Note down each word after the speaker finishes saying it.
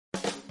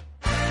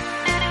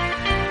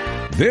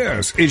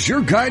This is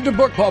your guide to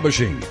book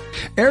publishing.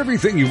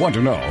 Everything you want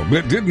to know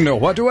but didn't know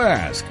what to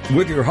ask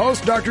with your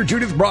host, Dr.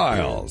 Judith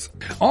Briles.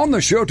 On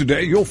the show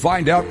today, you'll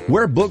find out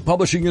where book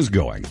publishing is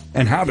going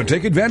and how to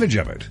take advantage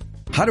of it.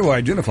 How to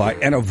identify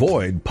and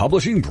avoid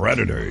publishing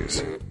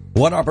predators.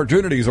 What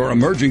opportunities are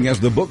emerging as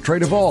the book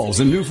trade evolves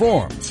in new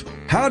forms.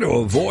 How to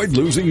avoid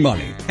losing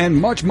money and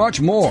much,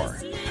 much more.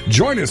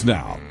 Join us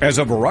now as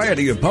a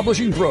variety of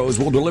publishing pros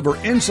will deliver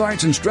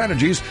insights and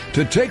strategies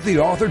to take the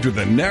author to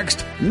the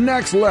next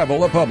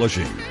level of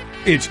publishing.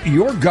 It's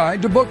your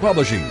guide to book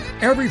publishing.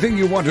 Everything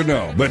you want to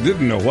know but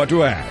didn't know what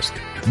to ask.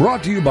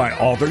 Brought to you by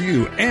Author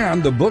U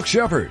and the Book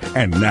Shepherd.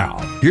 And now,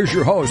 here's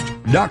your host,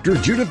 Dr.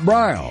 Judith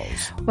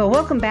Briles. Well,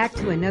 welcome back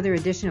to another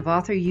edition of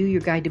Author U,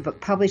 your guide to book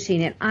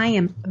publishing. And I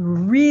am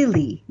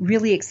really,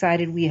 really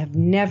excited. We have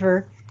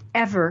never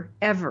ever,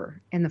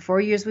 in the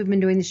 4 years we've been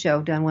doing the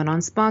show, done one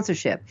on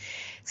sponsorship.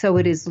 So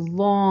it is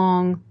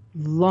long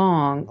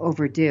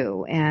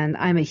overdue. And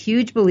I'm a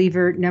huge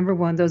believer. Number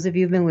one, those of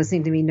you who've been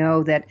listening to me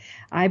know that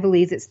I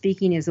believe that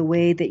speaking is a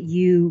way that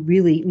you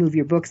really move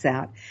your books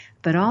out,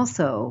 but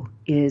also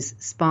is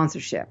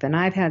sponsorship. And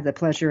I've had the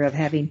pleasure of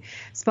having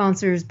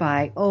sponsors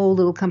by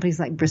little companies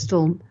like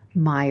Bristol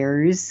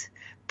Myers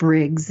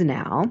Briggs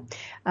now,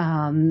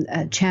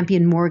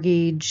 Champion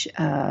Mortgage,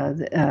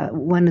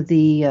 one of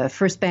the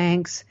First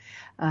Banks,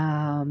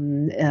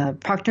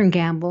 Procter &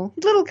 Gamble,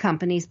 little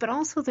companies, but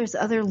also there's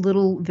other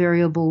little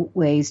variable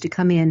ways to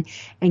come in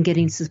and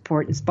getting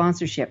support and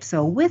sponsorship.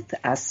 So with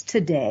us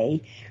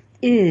today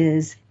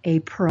is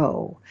a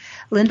pro.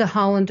 Linda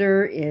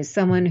Hollander is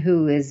someone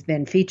who has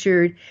been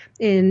featured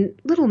in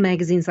little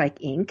magazines like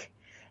Inc.,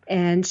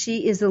 and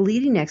she is a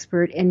leading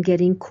expert in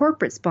getting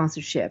corporate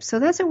sponsorship. So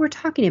that's what we're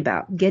talking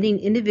about, getting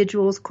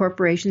individuals,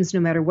 corporations, no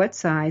matter what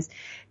size,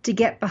 to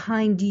get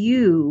behind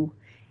you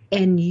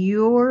and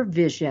your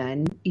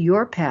vision,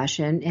 your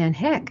passion, and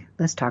heck,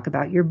 let's talk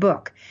about your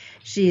book.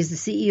 She is the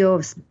CEO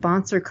of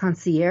Sponsor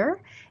Concierge,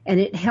 and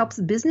it helps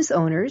business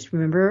owners,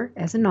 remember,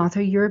 as an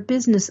author, you're a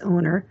business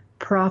owner,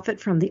 profit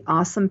from the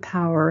awesome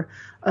power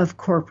of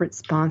corporate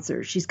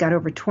sponsors. She's got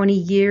over 20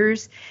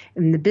 years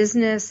in the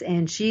business,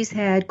 and she's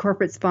had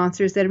corporate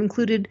sponsors that have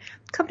included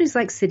companies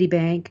like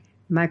Citibank,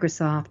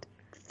 Microsoft,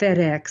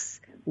 FedEx,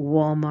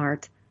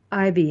 Walmart,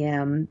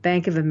 IBM,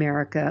 Bank of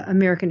America,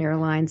 American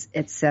Airlines,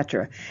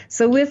 etc.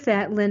 So with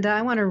that, Linda,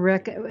 I want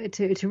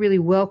to really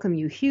welcome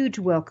you, huge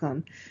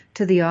welcome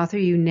to the Author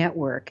U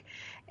Network,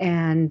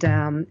 and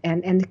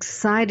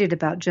excited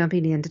about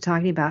jumping into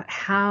talking about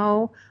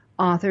how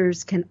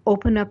authors can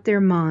open up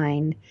their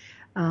mind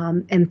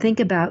and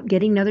think about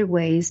getting other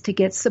ways to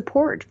get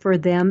support for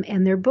them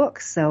and their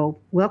books. So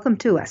welcome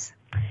to us.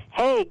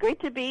 Hey,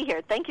 great to be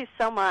here. Thank you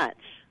so much.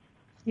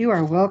 You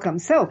are welcome.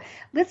 So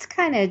let's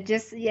kind of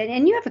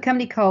and you have a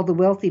company called The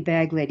Wealthy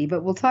Bag Lady,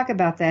 but we'll talk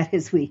about that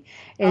as we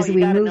move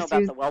through.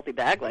 About The Wealthy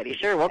Bag Lady.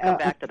 Sure, we'll come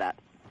back to that.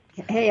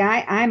 Hey,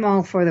 I'm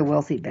all for the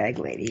Wealthy Bag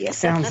Lady. It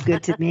sounds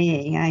good to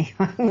me. I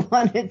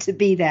want it to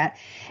be that.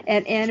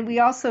 And we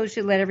also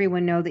should let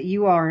everyone know that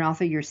you are an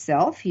author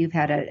yourself. You've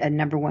had a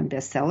number one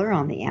bestseller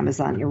on the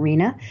Amazon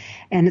arena,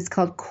 and it's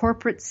called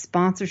Corporate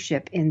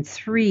Sponsorship in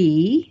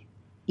 3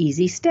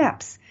 Easy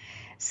Steps.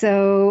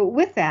 So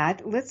with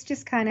that, let's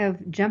just kind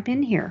of jump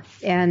in here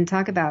and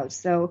talk about,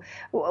 so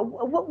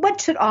what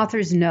should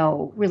authors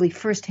know really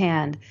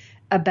firsthand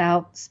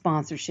about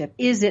sponsorship?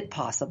 Is it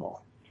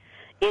possible?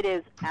 It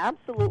is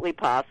absolutely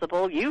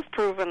possible. You've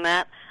proven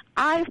that.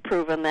 I've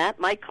proven that.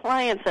 My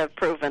clients have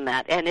proven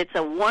that. And it's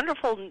a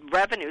wonderful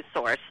revenue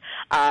source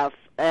as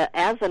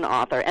an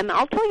author. And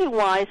I'll tell you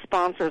why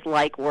sponsors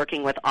like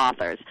working with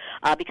authors.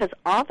 Because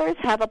authors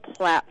have a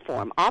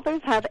platform.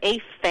 Authors have a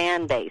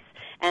fan base.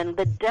 And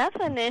the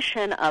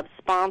definition of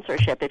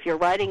sponsorship, if you're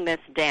writing this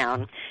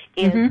down,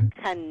 is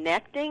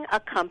connecting a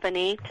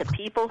company to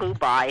people who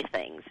buy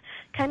things.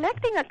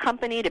 Connecting a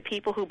company to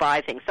people who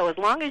buy things. So as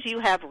long as you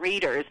have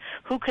readers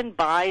who can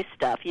buy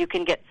stuff, you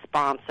can get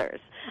sponsors.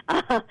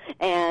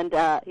 And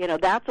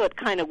that's what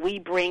kind of we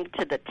bring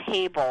to the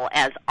table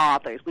as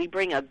authors. We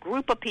bring a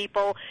group of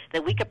people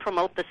that we could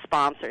promote the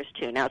sponsors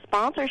to. Now,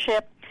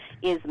 sponsorship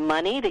is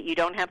money that you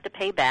don't have to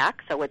pay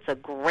back, so it's a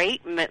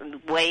great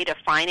way to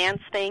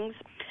finance things.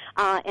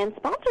 And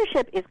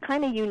sponsorship is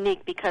kind of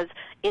unique because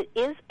it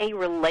is a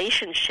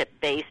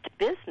relationship-based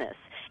business.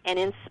 And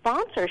in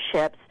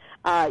sponsorships,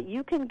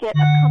 you can get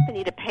a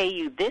company to pay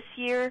you this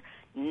year,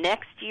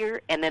 next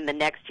year, and then the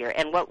next year.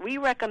 And what we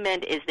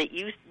recommend is that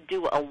you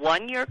do a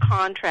 1-year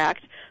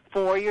contract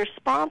for your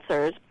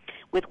sponsors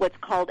with what's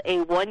called a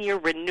 1-year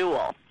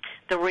renewal.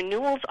 The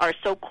renewals are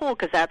so cool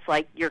because that's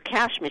like your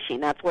cash machine.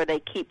 That's where they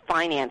keep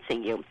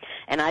financing you.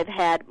 And I've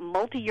had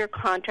multi-year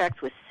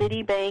contracts with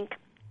Citibank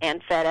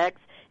and FedEx,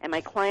 and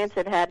my clients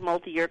have had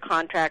multi-year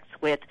contracts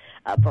with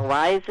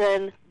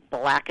Verizon,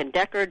 Black &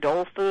 Decker,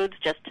 Dole Foods,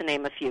 just to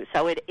name a few.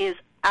 So it is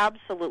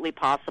absolutely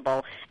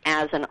possible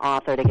as an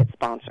author to get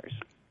sponsors.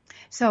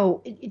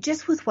 So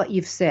just with what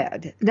you've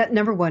said, that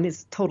number one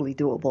is totally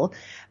doable,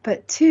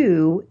 but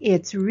two,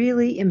 it's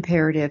really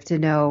imperative to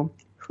know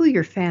who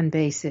your fan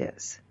base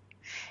is.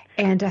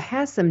 And to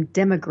have some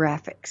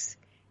demographics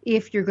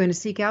if you're going to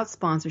seek out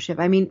sponsorship.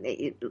 I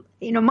mean,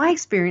 my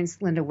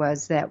experience, Linda,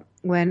 was that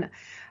when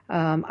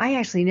I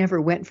actually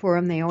never went for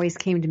them, they always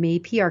came to me.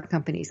 PR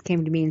companies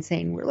came to me and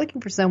saying, we're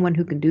looking for someone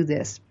who can do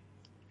this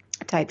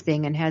type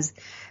thing and has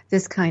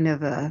this kind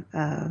of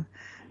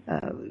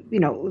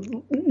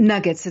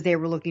nuggets that they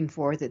were looking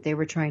for, that they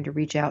were trying to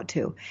reach out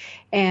to.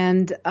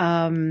 And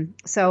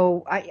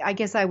so I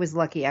guess I was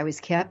lucky. I was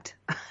kept.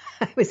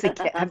 I was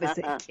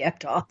a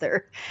kept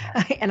author.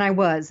 And I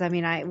was. I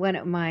mean,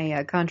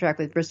 my contract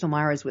with Bristol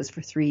Myers was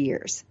for 3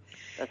 years.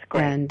 That's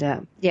great. And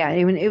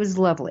it was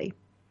lovely.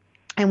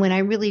 And when I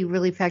really,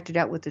 really factored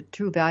out what the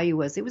true value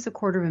was, it was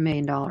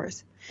 $250,000.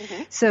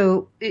 Mm-hmm.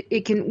 So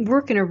it can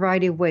work in a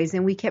variety of ways,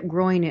 and we kept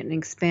growing it and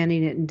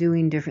expanding it and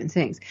doing different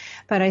things.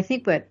 But I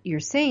think what you're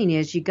saying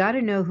is you got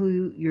to know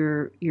who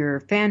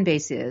your fan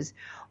base is,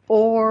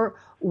 or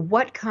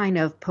what kind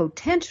of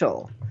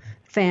potential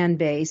fan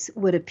base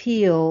would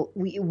appeal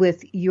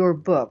with your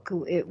book,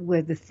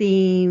 with the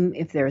theme,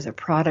 if there's a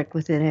product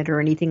within it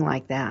or anything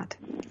like that.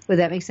 Would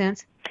that make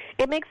sense?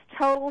 It makes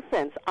total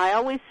sense. I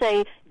always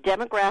say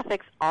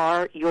demographics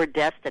are your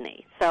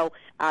destiny. So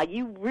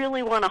you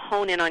really want to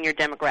hone in on your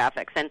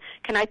demographics. And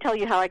can I tell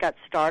you how I got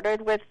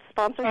started with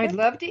sponsorship?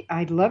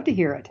 I'd love to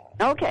hear it.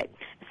 Okay.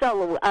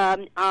 So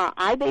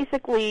I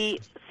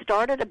basically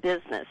started a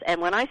business,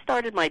 and when I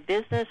started my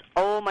business,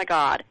 oh my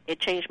God, it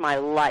changed my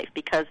life,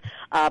 because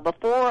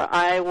before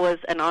I was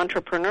an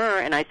entrepreneur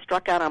and I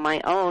struck out on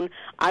my own,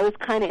 I was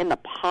kind of in the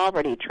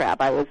poverty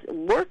trap. I was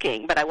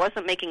working, but I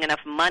wasn't making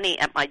enough money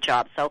at my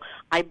job, so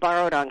I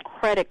borrowed on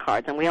credit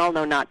cards, and we all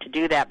know not to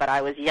do that, but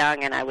I was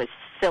young and I was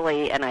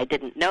silly and I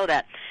didn't know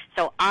that.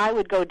 So I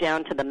would go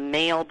down to the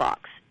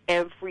mailbox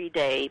every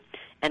day,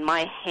 and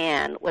my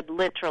hand would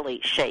literally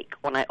shake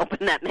when I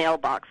opened that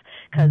mailbox,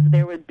 because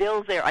there were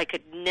bills there I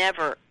could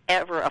never,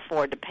 ever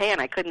afford to pay, and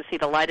I couldn't see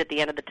the light at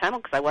the end of the tunnel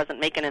because I wasn't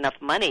making enough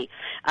money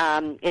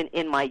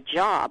in my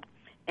job.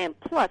 And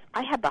plus,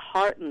 I had the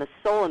heart and the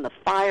soul and the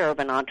fire of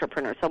an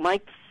entrepreneur, so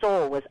my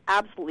soul was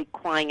absolutely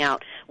crying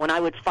out when I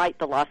would fight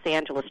the Los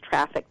Angeles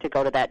traffic to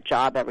go to that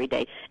job every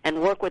day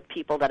and work with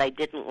people that I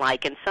didn't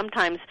like. And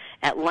sometimes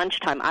at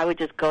lunchtime, I would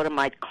just go to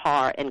my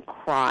car and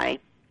cry.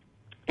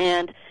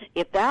 And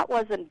if that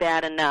wasn't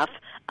bad enough,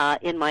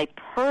 in my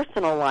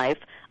personal life,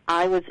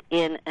 I was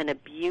in an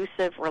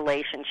abusive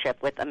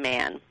relationship with a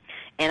man.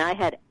 And I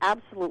had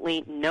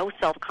absolutely no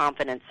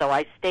self-confidence, so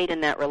I stayed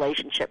in that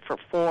relationship for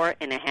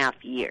 4.5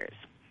 years.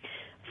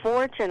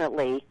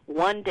 Fortunately,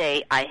 one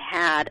day I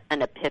had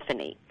an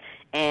epiphany,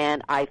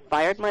 and I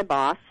fired my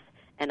boss,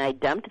 and I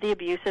dumped the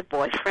abusive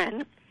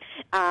boyfriend,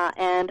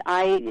 and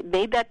I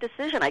made that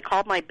decision. I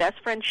called my best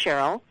friend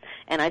Cheryl,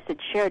 and I said,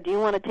 Cheryl, do you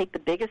want to take the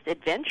biggest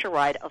adventure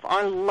ride of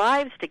our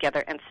lives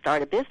together and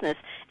start a business?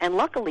 And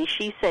luckily,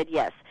 she said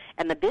yes.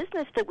 And the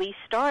business that we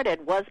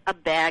started was a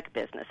bag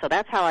business. So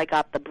that's how I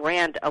got the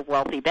brand of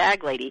Wealthy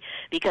Bag Lady,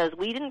 because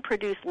we didn't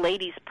produce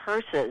ladies'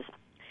 purses.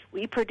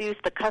 We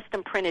produced the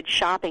custom-printed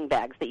shopping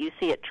bags that you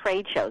see at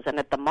trade shows and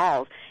at the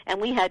malls. And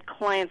we had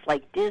clients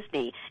like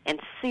Disney and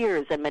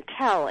Sears and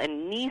Mattel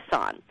and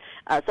Nissan.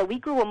 So we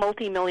grew a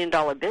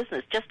multi-million-dollar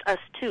business, just us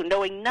two,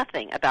 knowing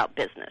nothing about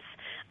business.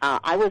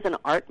 I was an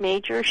art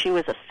major. She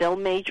was a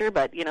film major,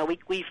 but,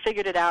 we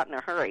figured it out in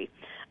a hurry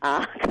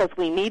because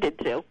we needed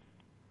to.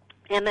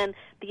 And then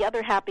the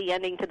other happy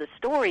ending to the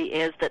story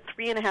is that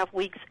 3.5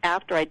 weeks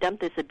after I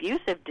dumped this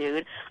abusive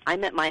dude, I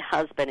met my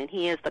husband, and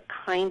he is the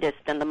kindest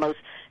and the most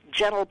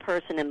gentle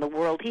person in the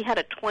world. He had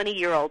a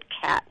 20-year-old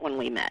cat when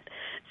we met.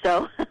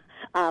 So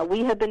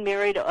we have been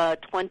married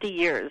 20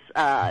 years,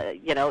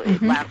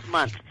 last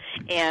month.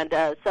 And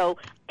so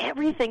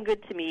everything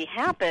good to me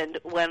happened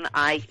when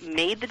I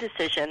made the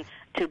decision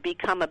to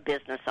become a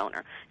business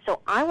owner.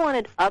 So I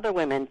wanted other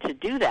women to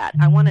do that.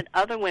 I wanted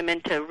other women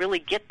to really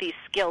get these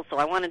skills, so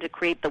I wanted to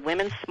create the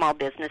Women's Small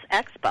Business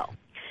Expo.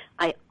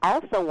 I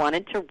also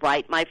wanted to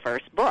write my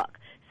first book.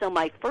 So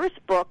my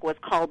first book was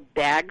called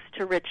Bags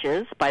to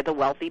Riches by the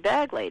Wealthy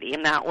Bag Lady,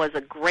 and that was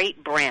a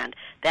great brand.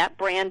 That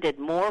brand did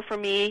more for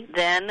me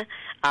than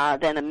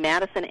a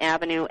Madison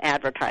Avenue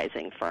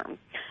advertising firm.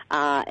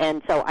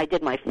 And so I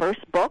did my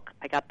first book.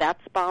 I got that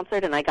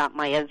sponsored, and I got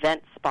my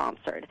event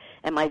sponsored.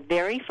 And my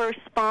very first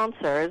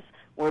sponsors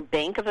were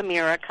Bank of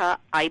America,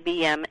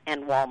 IBM,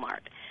 and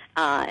Walmart.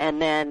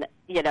 And then,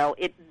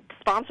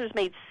 sponsors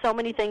made so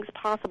many things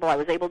possible. I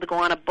was able to go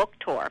on a book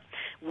tour.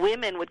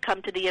 Women would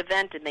come to the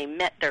event, and they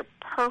met their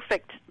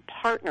perfect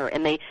partner,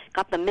 and they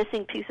got the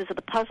missing pieces of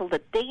the puzzle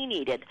that they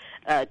needed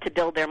to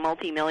build their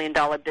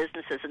multi-million-dollar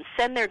businesses and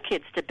send their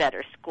kids to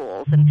better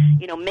schools and,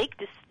 make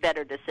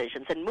better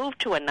decisions and move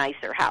to a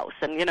nicer house.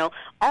 And,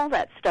 all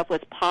that stuff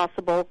was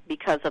possible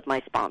because of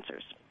my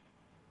sponsors.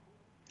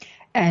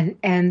 And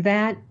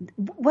that,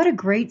 what a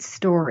great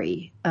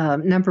story,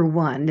 number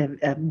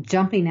one,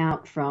 jumping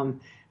out from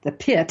the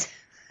pit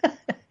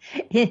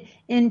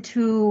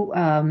into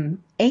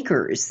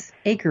acres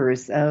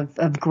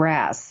of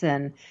grass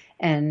and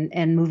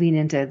and moving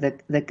into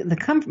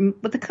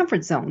the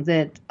comfort zone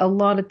that a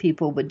lot of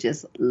people would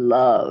just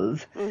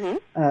love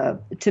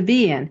to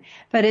be in.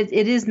 But it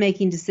is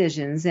making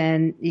decisions,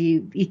 and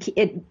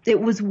it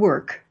was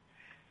work.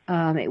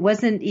 It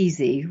wasn't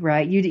easy,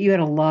 right? You had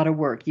a lot of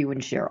work, you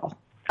and Cheryl.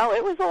 Oh,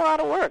 it was a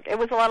lot of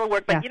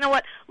work. But you know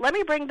what? Let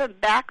me bring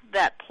back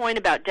that point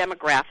about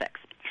demographics.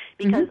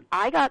 Because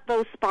I got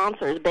those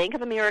sponsors, Bank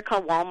of America,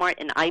 Walmart,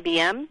 and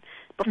IBM,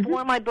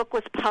 before my book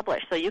was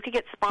published. So you could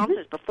get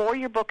sponsors before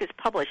your book is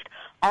published.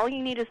 All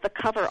you need is the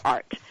cover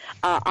art.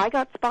 I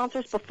got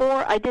sponsors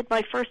before I did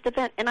my first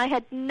event, and I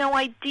had no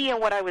idea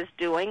what I was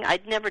doing.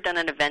 I'd never done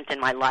an event in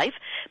my life.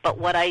 But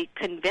what I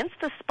convinced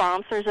the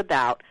sponsors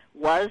about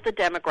was the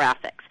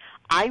demographics.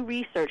 I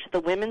researched the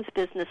women's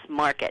business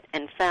market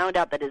and found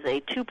out that it is a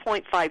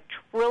 $2.5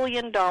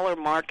 trillion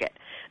market.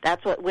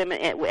 That's what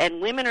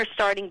women are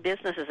starting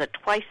businesses at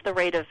twice the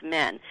rate of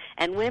men.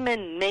 And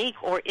women make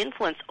or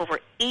influence over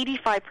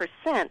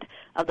 85%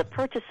 of the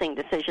purchasing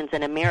decisions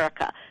in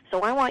America.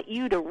 So I want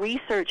you to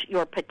research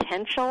your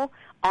potential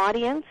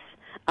audience,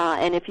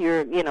 and if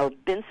you're,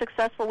 been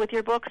successful with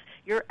your books,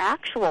 your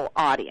actual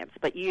audience.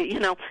 But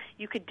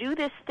you could do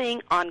this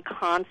thing on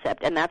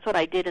concept, and that's what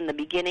I did in the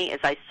beginning is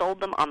I sold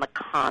them on the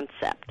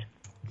concept.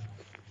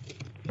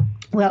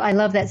 Well, I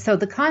love that. So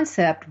the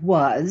concept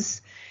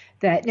was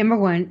that, number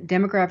one,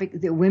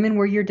 demographic, the women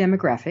were your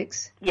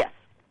demographics. Yes.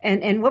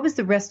 And what was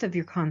the rest of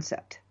your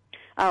concept?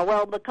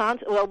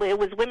 It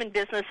was women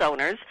business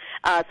owners.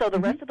 So the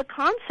rest of the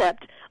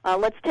concept,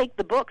 let's take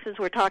the book, since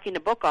we're talking to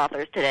book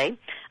authors today.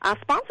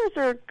 Sponsors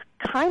are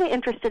kind of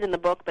interested in the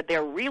book, but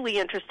they're really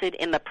interested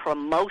in the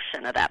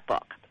promotion of that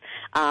book.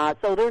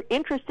 So they're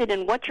interested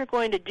in what you're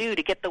going to do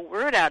to get the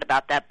word out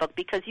about that book,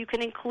 because you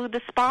can include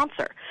the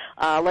sponsor.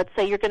 Let's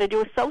say you're going to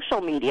do a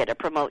social media to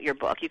promote your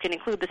book. You can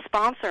include the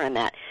sponsor in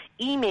that.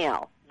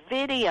 Email,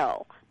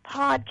 video,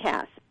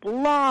 podcast,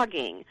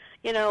 blogging,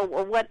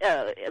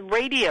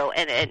 radio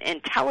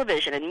and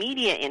television and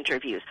media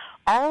interviews.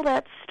 All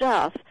that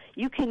stuff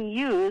you can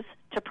use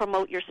to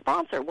promote your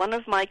sponsor. One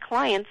of my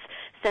clients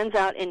sends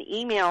out an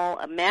email,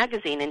 a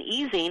magazine, an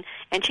e-zine,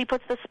 and she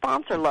puts the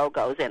sponsor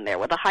logos in there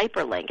with a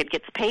hyperlink and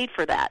gets paid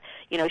for that.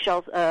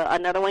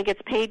 Another one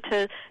gets paid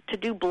to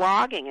do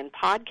blogging and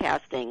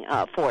podcasting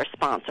for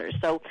sponsors.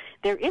 So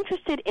they're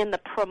interested in the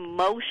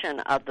promotion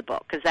of the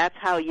book, because that's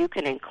how you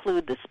can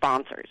include the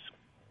sponsors.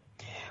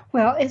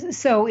 Well,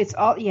 it's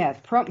all,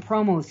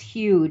 promo's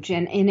huge.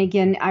 And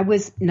again, I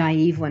was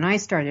naive when I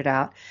started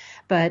out,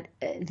 but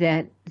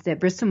that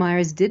Bristol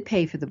Myers did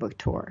pay for the book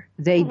tour.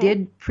 They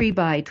did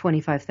pre-buy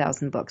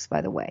 25,000 books, by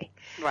the way.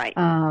 Right.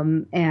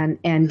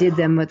 And did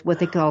them with what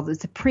they call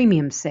it's a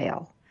premium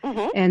sale.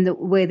 And the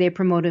way they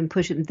promote and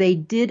push it, they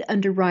did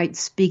underwrite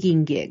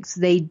speaking gigs.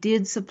 They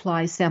did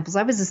supply samples.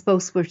 I was a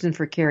spokesperson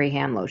for Carrie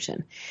Hand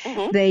Lotion.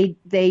 They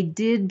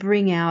did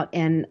bring out,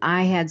 and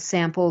I had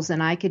samples,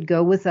 and I could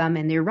go with them.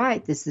 And you're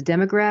right, this is the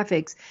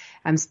demographics.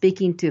 I'm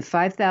speaking to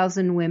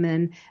 5,000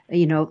 women.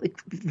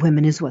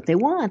 Women is what they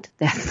want.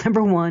 That's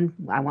number one.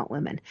 I want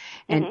women.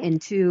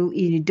 And two,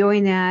 you're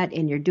doing that,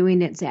 and you're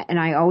doing it. And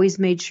I always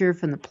made sure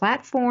from the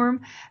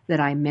platform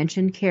that I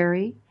mentioned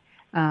Carrie.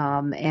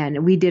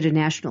 And we did a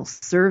national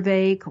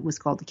survey. It was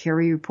called the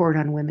Carrie Report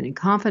on Women in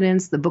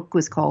Confidence. The book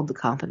was called The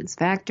Confidence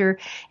Factor,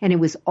 and it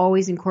was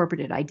always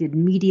incorporated. I did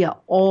media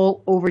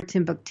all over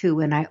Timbuktu,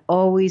 and I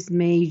always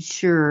made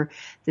sure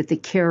that the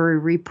Carrie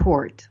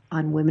Report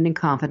on Women in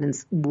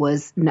Confidence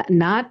was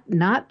not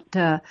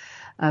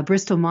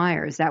Bristol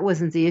Myers. That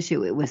wasn't the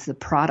issue. It was the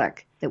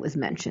product that was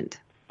mentioned.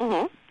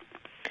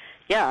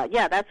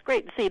 Yeah, that's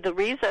great. See, the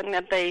reason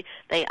that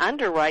they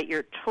underwrite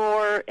your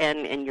tour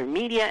and your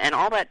media and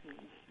all that,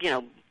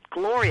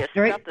 glorious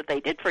stuff that they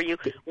did for you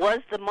was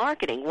the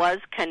marketing, was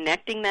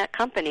connecting that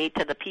company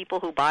to the people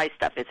who buy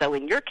stuff. And so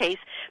in your case,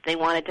 they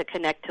wanted to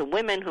connect to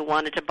women who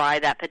wanted to buy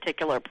that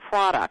particular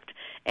product.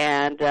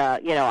 And,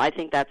 I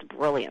think that's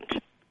brilliant.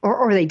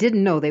 Or they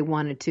didn't know they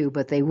wanted to,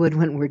 but they would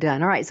when we're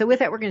done. All right, so with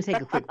that, we're going to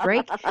take a quick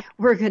break.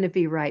 We're going to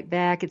be right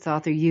back. It's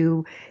Author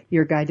You,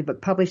 your guide to book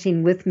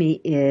publishing. With me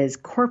is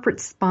corporate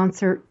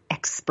sponsor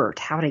expert,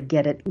 how to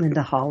get it,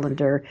 Linda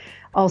Hollander,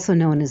 also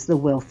known as the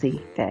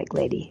Wealthy Bag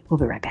Lady. We'll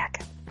be right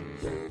back.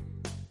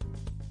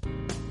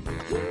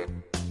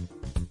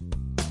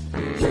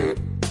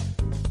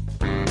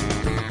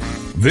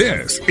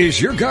 This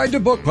is your guide to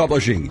book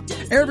publishing.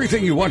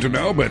 Everything you want to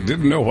know but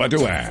didn't know what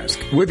to ask.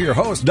 With your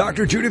host,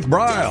 Dr. Judith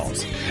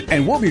Briles.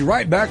 And we'll be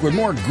right back with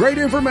more great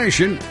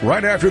information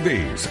right after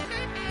these.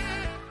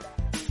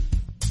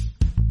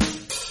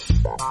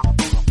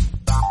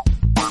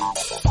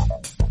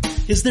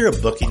 Is there a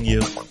book in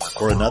you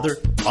or another?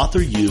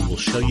 Author You will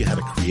show you how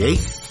to create,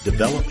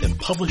 develop, and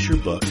publish your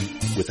book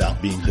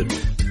without being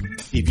hoodwinked.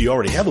 If you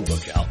already have a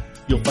book out,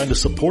 you'll find a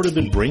supportive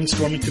and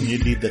brainstorming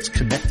community that's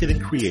connected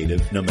and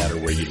creative no matter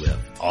where you live.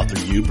 Author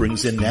U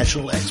brings in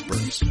national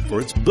experts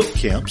for its book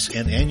camps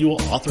and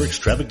annual author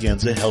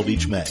extravaganza held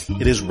each May.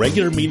 It has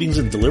regular meetings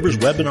and delivers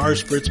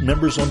webinars for its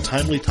members on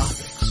timely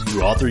topics.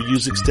 Through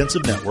AuthorU's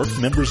extensive network,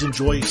 members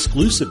enjoy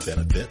exclusive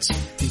benefits,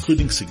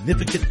 including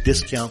significant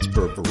discounts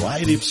for a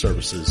variety of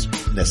services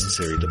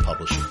necessary to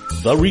publishing.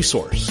 The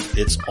Resource,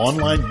 its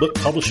online book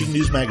publishing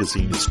news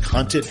magazine, is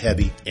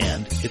content-heavy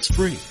and it's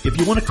free. If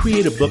you want to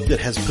create a book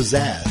that has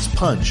pizzazz,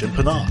 punch, and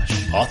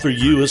panache,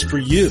 AuthorU is for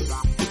you.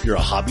 If you're a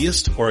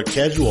hobbyist or a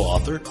casual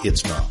author,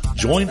 it's not.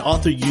 Join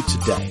AuthorU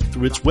today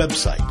through its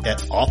website at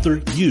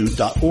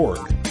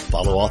authoru.org.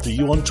 Follow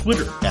AuthorU on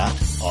Twitter at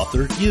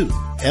AuthorU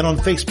and on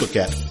Facebook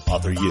at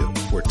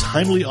AuthorU, where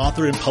timely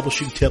author and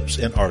publishing tips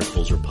and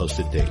articles are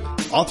posted daily.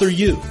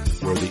 AuthorU,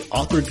 where the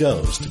author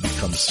goes to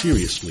become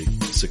seriously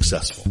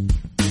successful.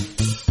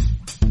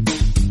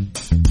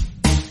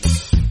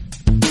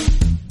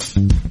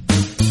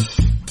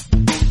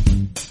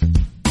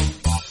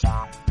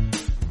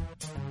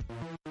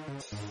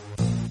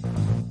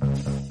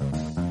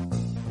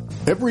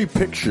 Every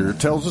picture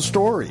tells a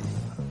story.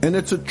 And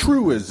it's a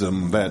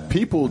truism that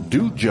people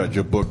do judge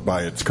a book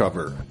by its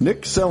cover.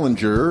 Nick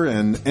Sellinger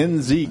and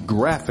NZ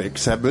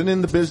Graphics have been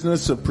in the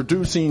business of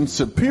producing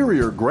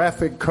superior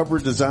graphic cover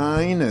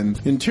design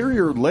and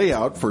interior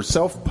layout for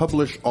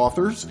self-published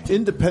authors,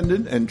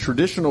 independent and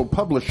traditional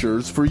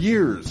publishers for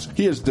years.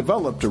 He has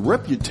developed a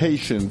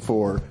reputation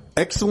for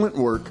excellent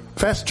work,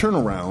 fast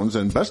turnarounds,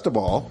 and best of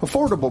all,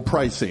 affordable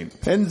pricing.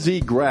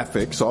 NZ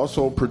Graphics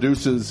also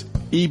produces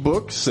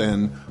ebooks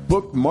and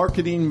book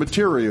marketing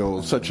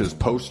materials such as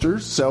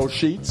posters, sell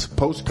sheets,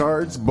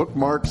 postcards,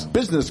 bookmarks,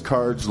 business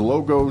cards,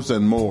 logos,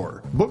 and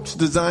more. Books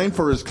designed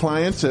for his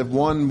clients have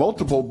won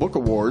multiple book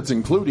awards,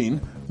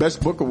 including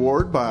Best Book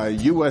Award by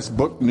U.S.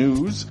 Book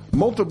News,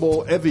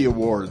 multiple Evie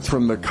Awards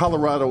from the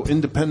Colorado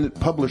Independent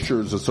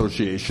Publishers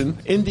Association,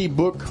 Indie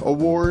Book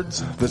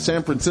Awards, the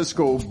San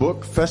Francisco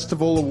Book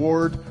Festival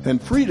Award,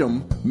 and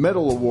Freedom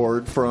Medal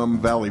Award from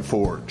Valley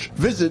Forge.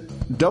 Visit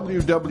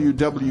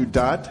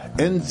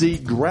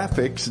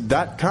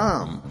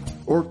www.nzgraphics.com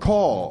or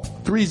call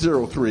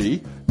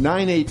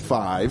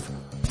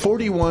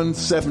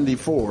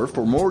 303-985-4174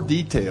 for more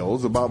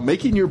details about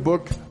making your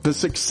book the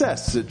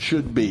success it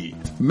should be.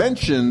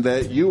 Mention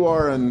that you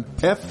are an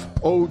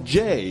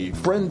FOJ,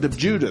 friend of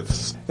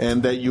Judith's,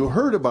 and that you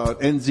heard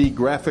about NZ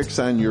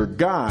Graphics on your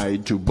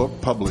guide to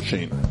book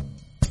publishing.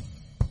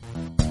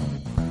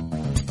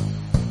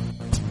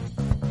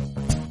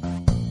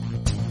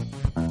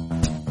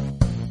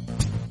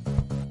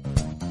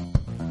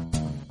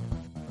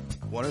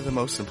 One of the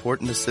most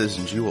important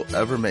decisions you will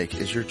ever make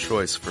is your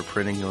choice for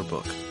printing your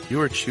book.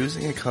 You are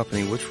choosing a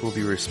company which will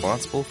be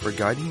responsible for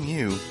guiding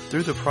you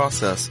through the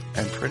process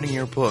and printing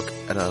your book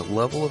at a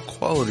level of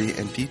quality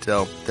and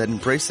detail that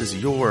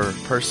embraces your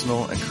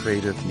personal and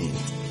creative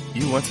needs.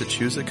 You want to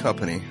choose a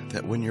company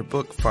that when your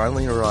book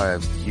finally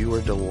arrives, you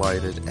are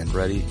delighted and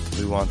ready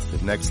to move on to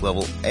the next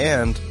level,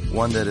 and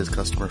one that is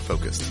customer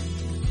focused.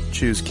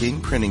 Choose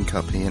King Printing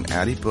Company and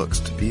Addy Books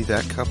to be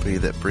that company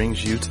that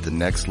brings you to the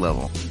next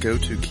level. Go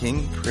to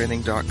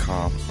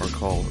kingprinting.com or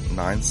call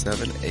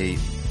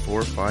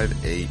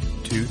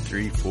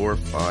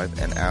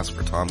 978-458-2345 and ask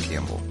for Tom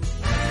Campbell.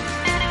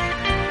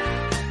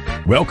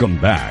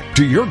 Welcome back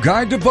to your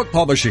guide to book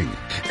publishing.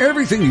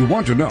 Everything you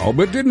want to know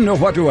but didn't know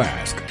what to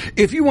ask.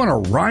 If you want to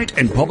write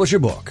and publish a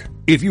book,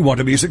 if you want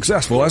to be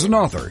successful as an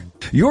author,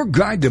 your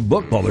guide to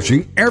book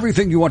publishing,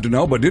 everything you want to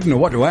know but didn't know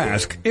what to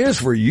ask, is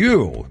for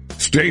you.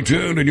 Stay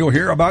tuned and you'll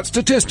hear about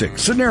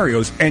statistics,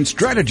 scenarios, and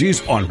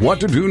strategies on what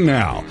to do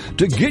now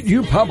to get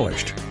you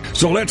published.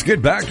 So let's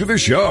get back to the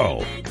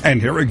show. And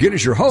here again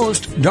is your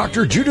host,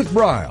 Dr. Judith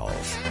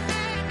Briles.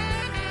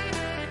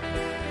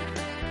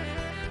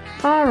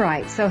 All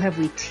right, so have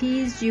we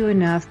teased you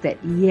enough that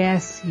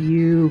yes,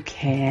 you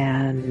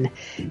can.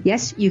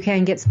 Yes, you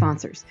can get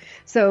sponsors.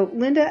 So,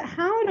 Linda,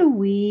 how do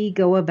we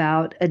go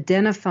about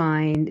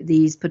identifying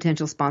these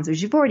potential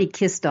sponsors? You've already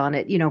kissed on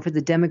it, for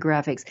the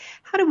demographics.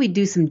 How do we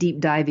do some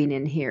deep diving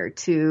in here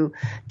to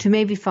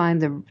maybe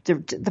find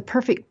the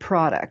perfect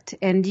product?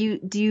 And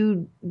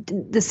the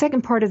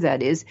second part of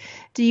that is,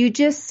 do you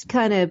just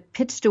kind of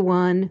pitch to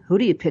one? Who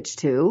do you pitch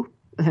to?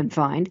 And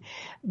find,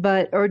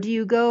 or do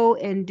you go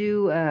and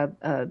do a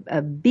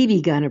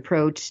BB gun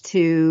approach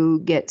to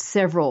get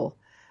several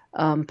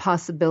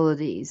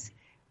possibilities,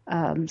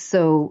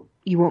 so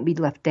you won't be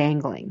left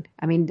dangling?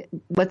 I mean,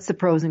 what's the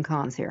pros and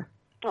cons here?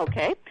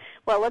 Okay.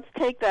 Well, let's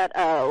take that.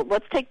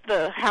 Let's take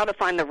the how to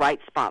find the right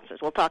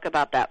sponsors. We'll talk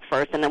about that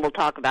first, and then we'll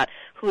talk about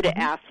who to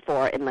ask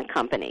for in the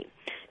company.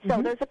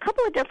 So there's a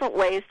couple of different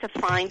ways to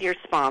find your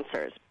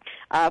sponsors.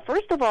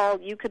 First of all,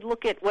 you could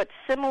look at what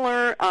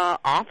similar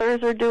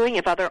authors are doing,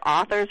 if other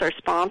authors are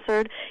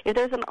sponsored. If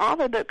there's an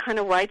author that kind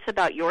of writes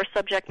about your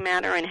subject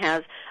matter and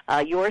has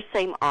your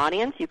same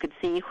audience, you could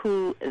see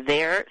who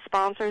their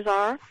sponsors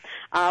are.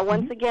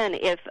 Once again,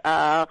 if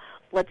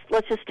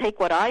let's just take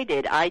what I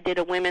did. I did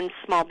a Women's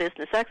Small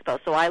Business Expo,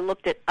 so I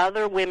looked at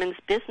other women's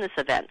business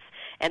events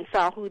and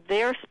saw who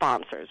their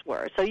sponsors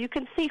were. So you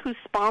can see who's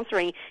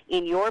sponsoring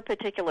in your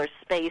particular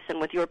space and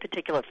with your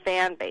particular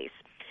fan base.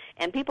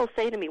 And people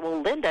say to me,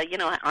 well, Linda,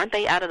 aren't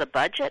they out of the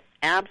budget?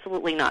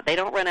 Absolutely not. They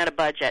don't run out of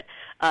budget.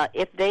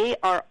 If they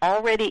are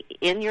already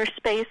in your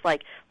space,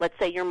 like let's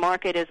say your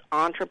market is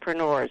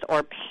entrepreneurs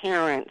or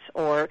parents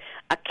or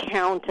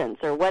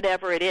accountants or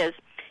whatever it is,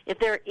 if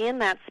they're in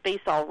that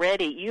space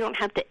already, you don't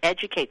have to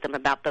educate them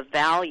about the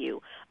value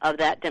of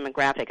that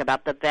demographic,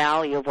 about the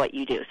value of what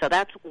you do. So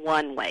that's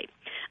one way.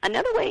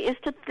 Another way is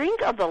to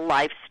think of the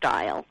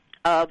lifestyle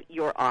of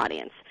your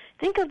audience.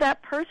 Think of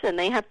that person.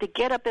 They have to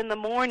get up in the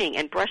morning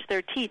and brush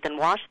their teeth and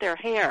wash their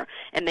hair,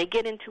 and they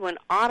get into an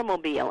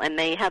automobile, and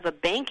they have a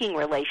banking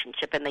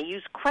relationship, and they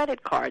use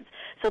credit cards.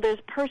 So there's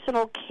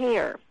personal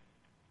care.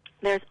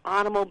 There's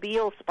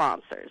automobile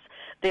sponsors.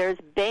 There's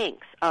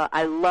banks.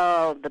 I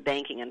love the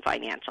banking and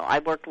financial. I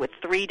worked with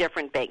 3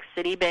 different banks,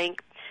 Citibank,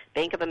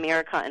 Bank of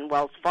America, and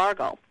Wells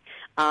Fargo.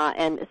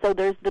 And so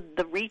there's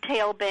the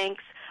retail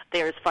banks.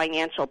 There's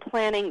financial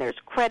planning. There's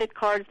credit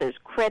cards. There's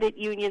credit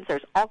unions.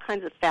 There's all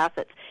kinds of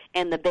facets.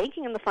 And the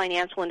banking and the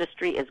financial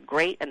industry is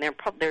great, and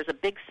there's a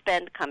big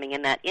spend coming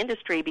in that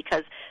industry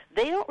because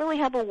they don't really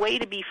have a way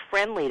to be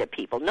friendly to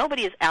people.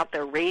 Nobody is out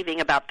there raving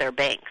about their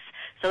banks.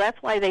 So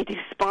that's why they do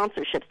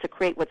sponsorships to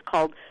create what's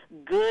called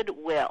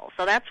goodwill.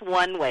 So that's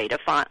one way to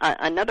find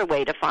another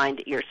way to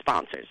find your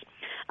sponsors.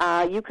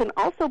 You can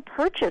also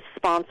purchase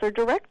sponsor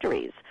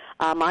directories.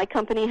 My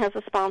company has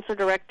a sponsor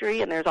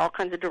directory, and there's all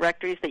kinds of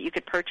directories that you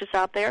could purchase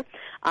out there.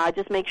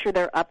 Just make sure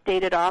they're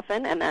updated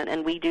often,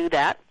 and we do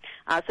that.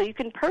 So you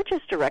can purchase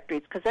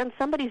directories because then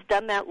somebody's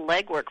done that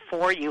legwork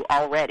for you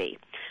already.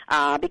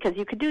 Because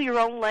you could do your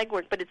own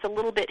legwork, but it's a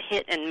little bit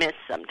hit and miss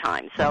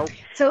sometimes. So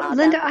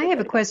Linda, I have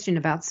a question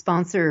about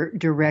sponsor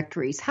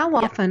directories. How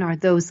often are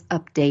those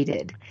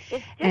updated?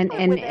 It's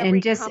different with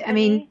every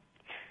company.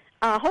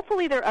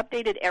 Hopefully they're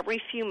updated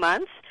every few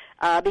months.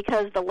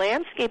 Because the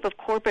landscape of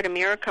corporate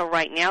America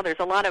right now, there's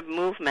a lot of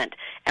movement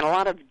and a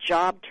lot of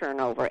job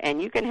turnover.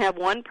 And you can have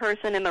one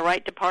person in the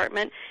right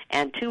department,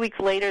 and 2 weeks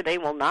later they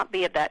will not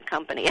be at that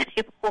company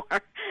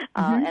anymore.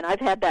 And I've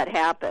had that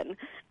happen.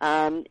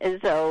 And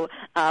so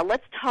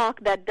let's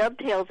talk, that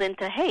dovetails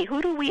into, hey,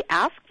 who do we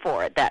ask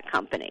for at that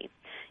company?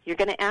 You're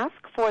going to ask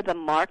for the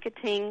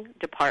marketing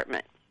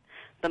department.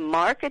 The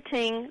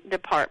marketing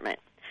department.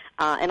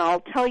 And I'll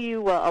tell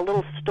you a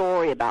little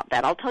story about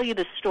that. I'll tell you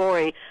the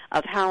story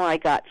of how I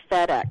got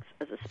FedEx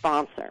as a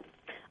sponsor.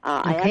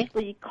 I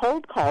actually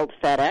cold called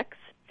FedEx,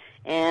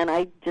 and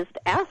I just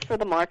asked for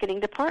the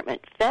marketing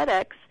department.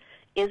 FedEx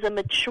is a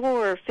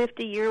mature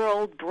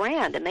 50-year-old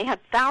brand, and they have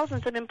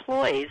thousands of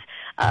employees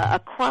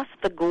across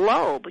the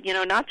globe,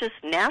 not just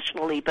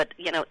nationally, but,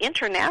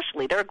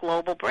 internationally. They're a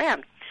global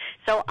brand.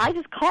 So I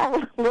just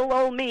called, little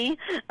old me,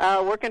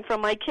 working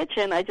from my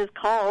kitchen. I just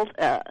called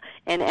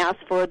and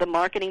asked for the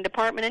marketing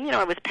department. And,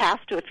 I was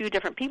passed to a few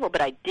different people,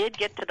 but I did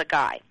get to the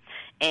guy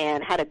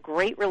and had a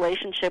great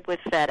relationship with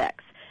FedEx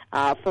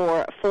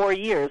for 4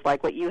 years,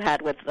 like what you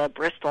had with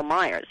Bristol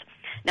Myers.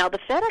 Now, the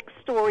FedEx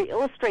story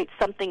illustrates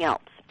something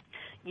else.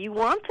 You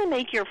want to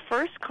make your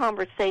first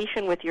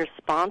conversation with your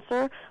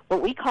sponsor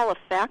what we call a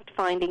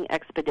fact-finding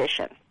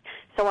expedition.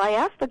 So I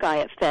asked the guy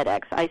at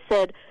FedEx, I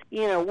said,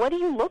 what do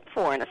you look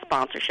for in a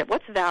sponsorship?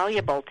 What's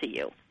valuable to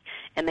you?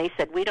 And they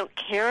said, we don't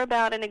care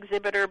about an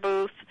exhibitor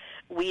booth.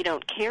 We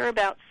don't care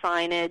about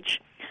signage.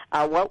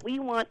 What we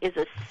want is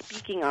a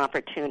speaking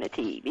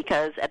opportunity,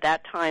 because at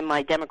that time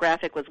my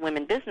demographic was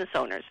women business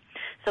owners.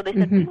 So they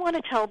said, we want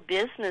to tell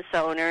business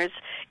owners,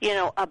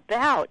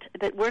 about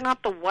that we're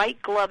not the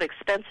white glove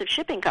expensive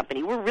shipping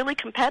company. We're really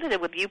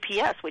competitive with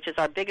UPS, which is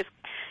our biggest,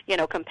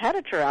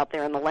 competitor out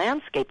there in the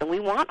landscape, and we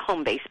want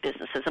home-based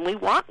businesses, and we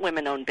want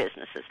women-owned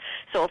businesses.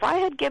 So if I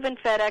had given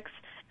FedEx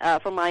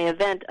for my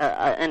event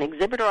an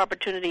exhibitor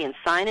opportunity and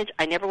signage,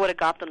 I never would have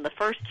got them the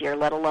first year,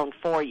 let alone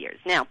 4 years.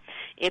 Now,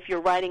 if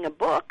you're writing a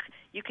book,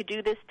 you could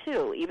do this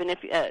too. Even if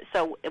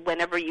so,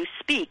 whenever you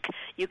speak,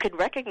 you could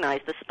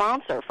recognize the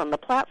sponsor from the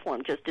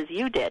platform, just as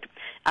you did.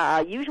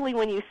 Usually,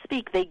 when you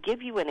speak, they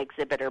give you an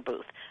exhibitor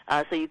booth,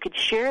 so you could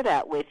share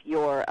that with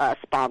your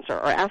sponsor,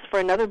 or ask for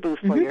another booth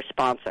for your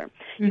sponsor.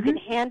 You can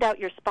hand out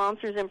your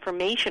sponsor's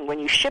information when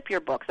you ship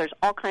your books. There's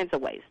all kinds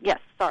of ways. Yes,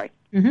 sorry.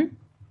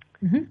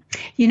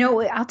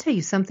 I'll tell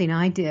you something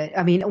I did.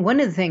 I mean,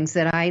 one of the things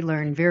that I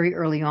learned very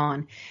early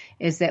on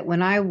is that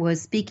when I was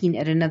speaking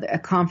at a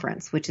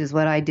conference, which is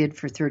what I did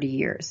for 30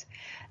 years,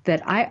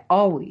 that I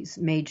always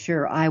made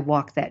sure I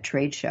walked that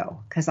trade show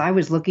because I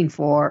was looking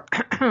for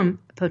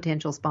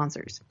potential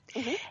sponsors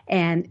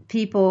and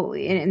people,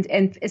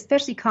 and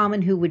especially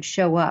common who would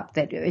show up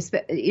that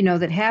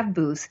have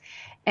booths.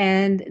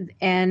 And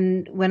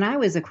when I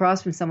was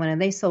across from someone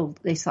and they saw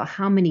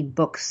how many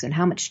books and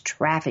how much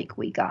traffic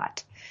we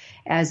got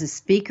as a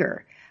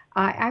speaker,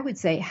 I would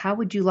say, how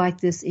would you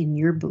like this in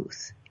your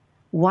booth?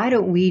 Why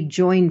don't we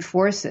join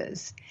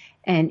forces?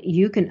 And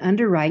you can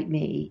underwrite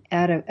me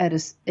at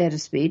a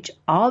speech.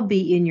 I'll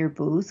be in your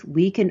booth.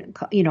 We can,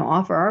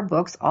 offer our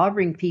books. I'll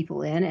bring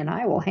people in, and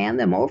I will hand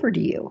them over to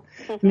you.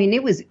 I mean,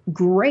 it was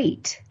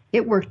great.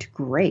 It worked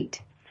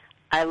great.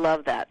 I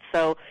love that.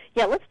 So,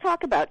 yeah, let's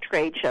talk about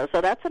trade shows.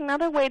 So that's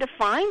another way to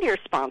find your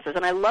sponsors.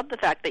 And I love the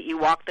fact that you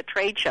walk the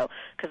trade show,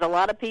 because a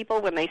lot of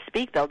people, when they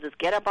speak, they'll just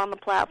get up on the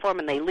platform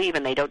and they leave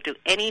and they don't do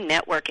any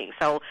networking.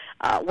 So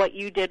what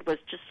you did was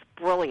just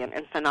brilliant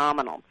and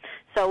phenomenal.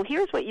 So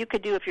here's what you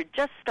could do if you're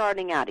just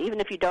starting out, even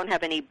if you don't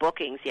have any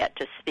bookings yet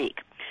to speak.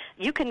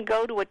 You can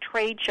go to a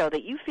trade show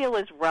that you feel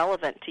is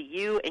relevant to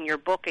you and your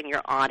book and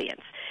your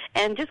audience.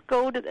 And just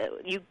go to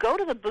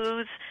the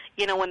booths,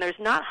 when there's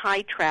not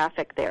high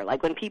traffic there,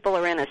 like when people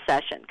are in a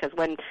session, because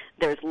when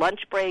there's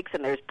lunch breaks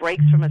and there's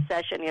breaks from a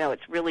session,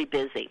 it's really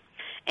busy.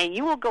 And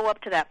you will go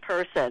up to that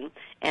person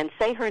and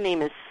say her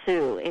name is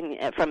Sue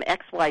from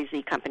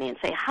XYZ Company and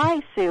say,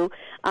 "Hi, Sue.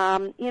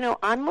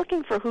 I'm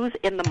looking for who's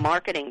in the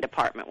marketing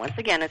department." Once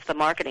again, it's the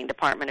marketing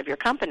department of your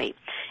company.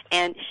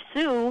 And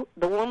Sue,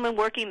 the woman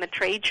working the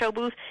trade show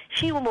booth,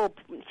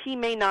 she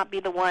may not be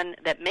the one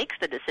that makes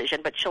the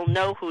decision, but she'll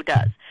know who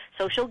does.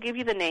 So she'll give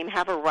you the name,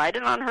 have her write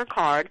it on her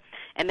card,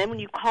 and then when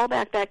you call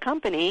back that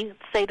company,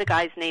 say the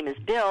guy's name is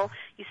Bill,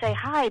 you say,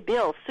 "Hi,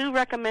 Bill. Sue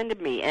recommended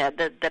me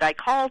that I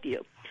called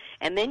you."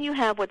 And then you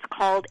have what's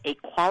called a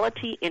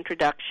quality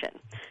introduction.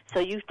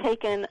 So you've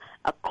taken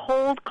a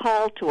cold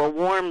call to a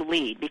warm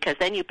lead, because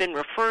then you've been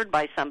referred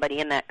by somebody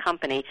in that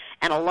company,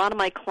 and a lot of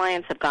my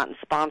clients have gotten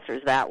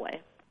sponsors that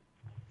way.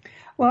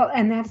 Well,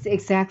 and that's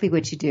exactly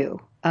what you do,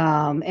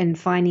 and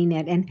finding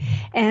it.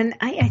 And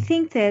I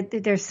think that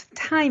there's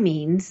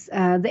timings.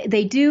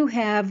 They do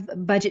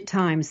have budget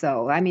times,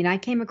 though. I mean, I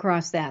came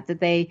across that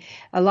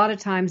a lot of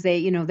times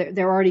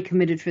they're already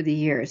committed for the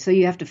year. So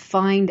you have to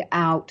find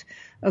out,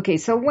 okay,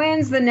 so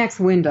when's the next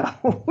window,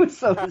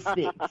 so to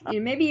speak?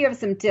 Maybe you have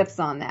some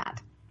tips on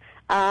that.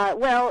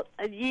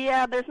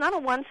 There's not a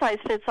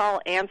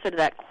one-size-fits-all answer to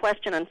that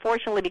question,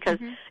 unfortunately, because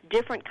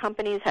different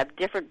companies have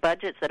different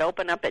budgets that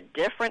open up at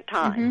different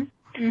times.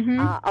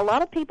 A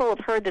lot of people have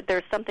heard that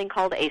there's something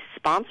called a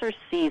sponsor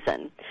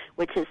season,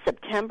 which is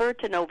September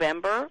to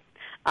November,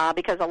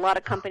 because a lot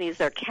of companies,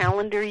 their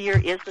calendar year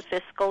is the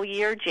fiscal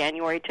year,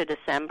 January to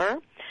December.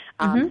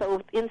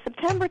 So in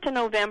September to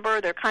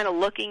November, they're kind of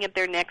looking at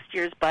their next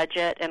year's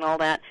budget and all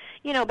that.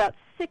 About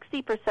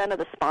 60% of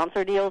the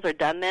sponsor deals are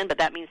done then, but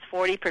that means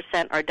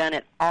 40% are done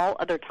at all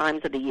other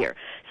times of the year.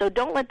 So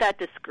don't let that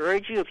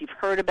discourage you if you've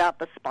heard about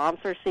the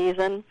sponsor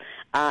season.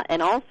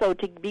 And also,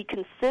 to be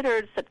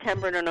considered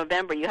September to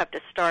November, you have to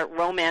start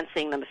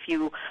romancing them a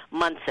few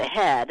months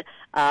ahead,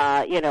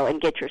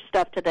 and get your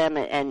stuff to them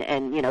and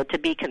to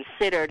be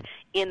considered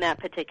in that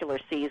particular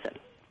season.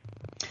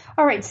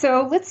 All right,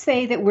 so let's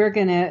say that we're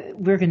gonna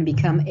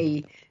become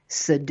a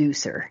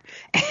seducer.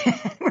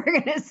 We're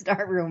gonna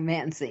start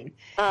romancing.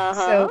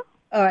 So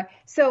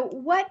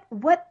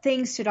what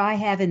things should I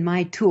have in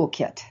my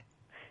toolkit?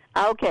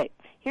 Okay,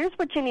 here's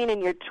what you need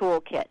in your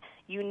toolkit.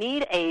 You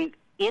need a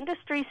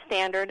industry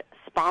standard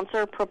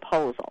sponsor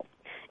proposal,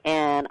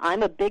 and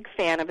I'm a big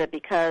fan of it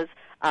because,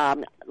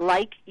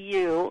 like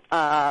you,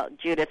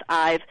 Judith,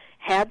 I've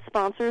had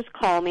sponsors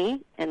call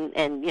me and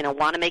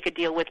want to make a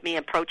deal with me,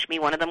 approach me.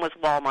 One of them was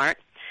Walmart.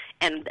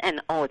 And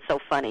it's so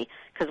funny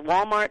because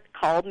Walmart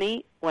called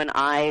me when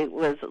I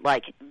was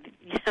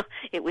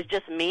it was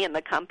just me and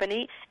the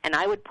company, and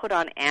I would put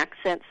on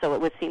accents so it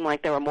would seem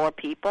like there were more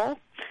people.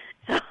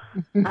 So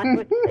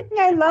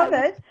I love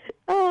it.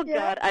 Oh, yeah.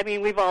 God. I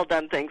mean, we've all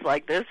done things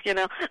like this,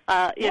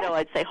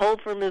 I'd say,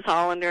 hold for Ms.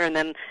 Hollander, and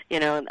then,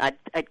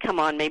 I'd come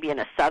on maybe in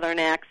a Southern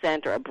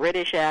accent or a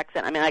British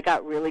accent. I mean, I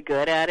got really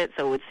good at it,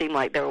 so it would seem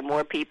like there were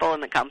more people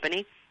in the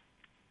company.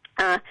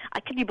 Can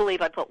you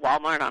believe I put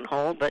Walmart on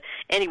hold? But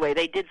anyway,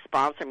 they did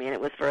sponsor me, and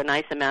it was for a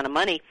nice amount of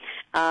money.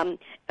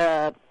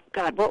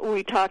 God, what were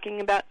we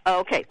talking about? Oh,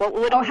 okay.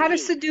 How to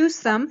seduce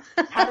them.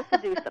 How to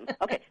seduce them.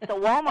 Okay, so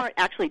Walmart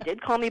actually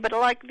did call me, but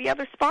like the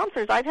other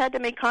sponsors, I've had to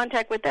make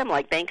contact with them,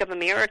 like Bank of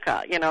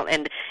America,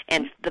 and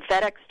the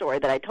FedEx story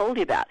that I told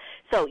you about.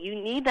 So you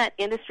need that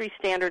industry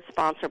standard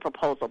sponsor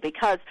proposal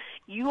because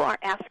you are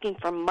asking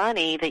for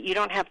money that you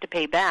don't have to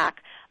pay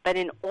back. But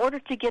in order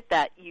to get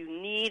that, you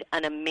need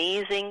an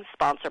amazing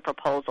sponsor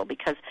proposal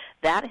because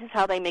that is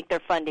how they make their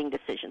funding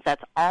decisions.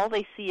 That's all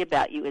they see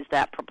about you is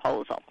that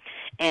proposal.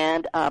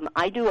 And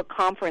I do a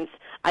conference.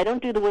 I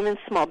don't do the Women's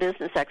Small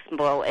Business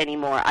Expo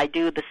anymore. I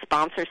do the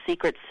Sponsor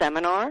Secret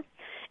Seminar.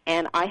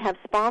 And I have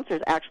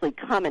sponsors actually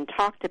come and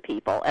talk to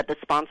people at the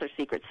Sponsor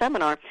Secret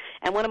Seminar.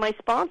 And one of my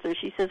sponsors,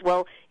 she says,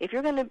 "Well, if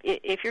you're going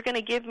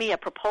to give me a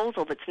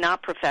proposal that's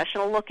not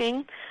professional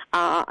looking,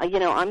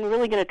 I'm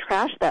really going to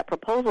trash that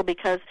proposal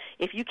because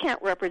if you can't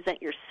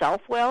represent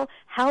yourself well,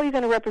 how are you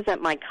going to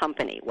represent my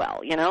company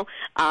well?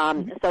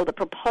 So the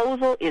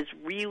proposal is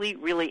really,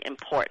 really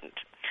important."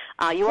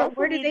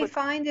 Where do they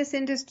find this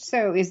industry?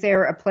 So is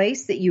there a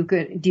place that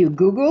do you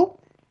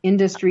Google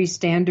industry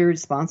standard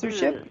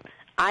sponsorship?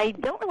 I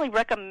don't really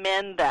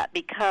recommend that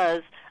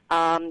because,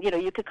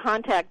 you could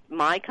contact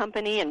my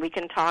company and we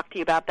can talk to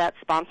you about that,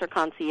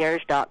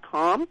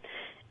 sponsorconcierge.com.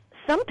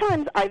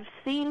 Sometimes I've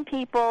seen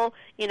people,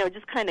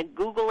 just kind of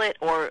Google it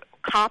or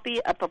copy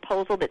a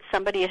proposal that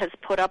somebody has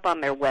put up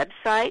on their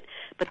website,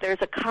 but there's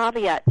a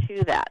caveat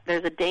to that.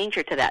 There's a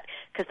danger to that,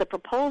 because the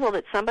proposal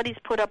that somebody's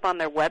put up on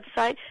their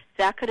website,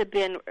 that could have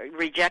been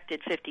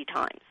rejected 50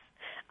 times.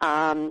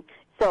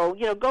 So,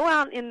 go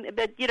out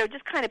but,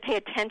 just kind of pay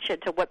attention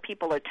to what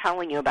people are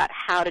telling you about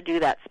how to do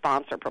that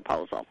sponsor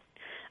proposal.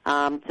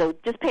 So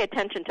just pay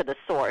attention to the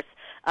source.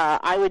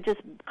 I would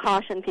just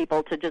caution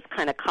people to just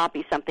kind of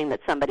copy something that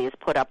somebody has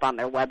put up on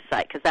their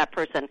website, because that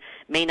person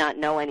may not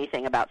know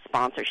anything about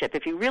sponsorship.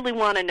 If you really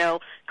want to know,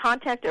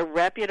 contact a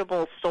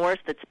reputable source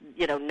that's,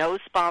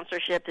 knows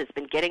sponsorship, has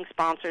been getting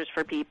sponsors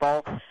for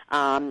people.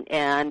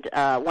 And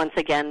once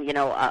again,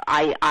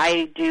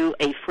 I do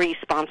a free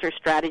sponsor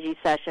strategy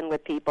session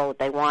with people if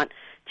they want.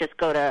 Just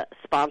go to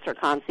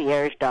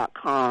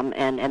sponsorconcierge.com,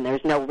 and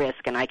there's no risk,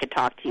 and I could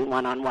talk to you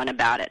one-on-one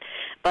about it.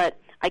 But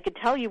I could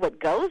tell you what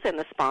goes in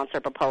the sponsor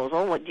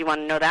proposal. Do you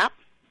want to know that?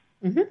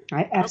 Mm-hmm.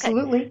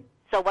 Absolutely. Okay.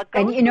 So what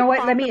goes? And you know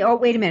what?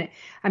 Wait a minute.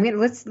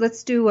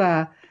 Let's do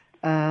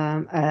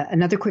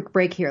another quick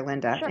break here,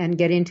 Linda, sure. And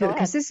get into it,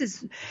 because this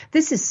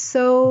is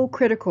so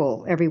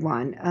critical,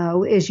 everyone,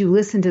 as you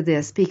listen to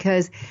this,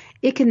 because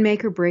it can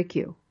make or break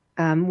you.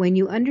 When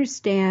you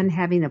understand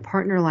having a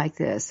partner like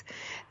this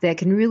that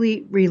can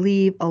really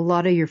relieve a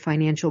lot of your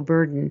financial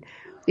burden,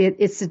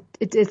 it's a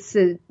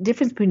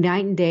difference between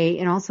night and day,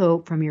 and also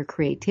from your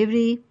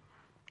creativity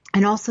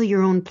and also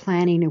your own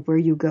planning of where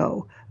you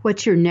go.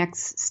 What's your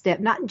next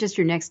step? Not just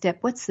your next step.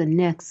 What's the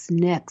next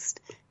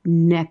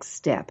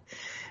step?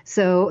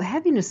 So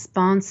having a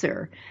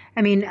sponsor,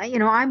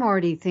 I'm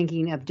already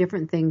thinking of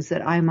different things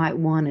that I might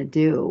want to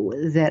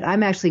do, that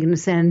I'm actually going to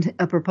send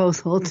a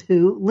proposal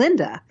to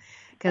Linda,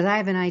 because I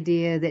have an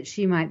idea that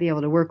she might be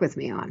able to work with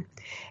me on.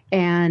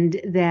 And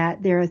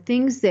that there are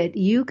things that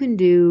you can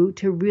do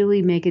to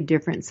really make a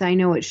difference. I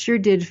know it sure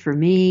did for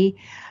me,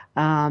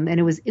 and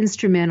it was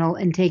instrumental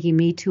in taking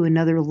me to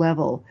another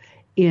level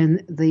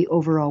in the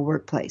overall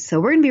workplace. So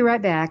we're going to be right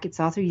back.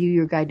 It's Author U,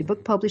 your guide to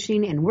book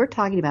publishing, and we're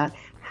talking about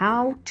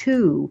how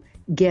to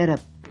get a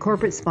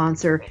corporate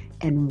sponsor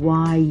and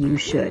why you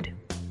should.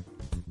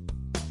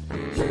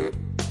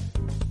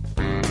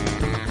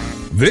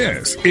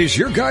 This is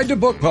your guide to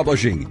book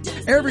publishing.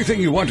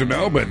 Everything you want to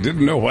know but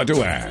didn't know what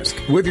to ask,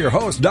 with your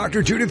host,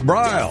 Dr. Judith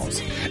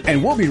Briles.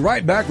 And we'll be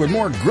right back with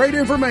more great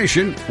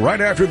information right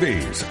after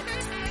these.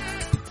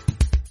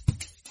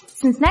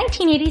 Since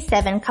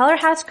 1987, Color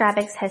House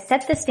Graphics has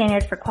set the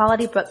standard for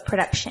quality book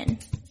production.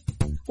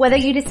 Whether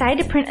you decide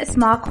to print a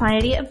small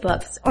quantity of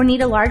books or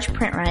need a large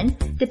print run,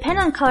 depend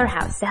on Color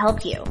House to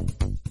help you.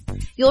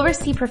 You'll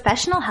receive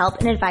professional help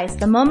and advice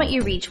the moment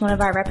you reach one of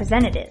our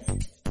representatives.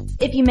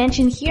 If you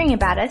mention hearing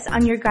about us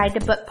on your guide to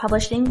book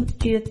publishing with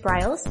Judith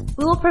Briles,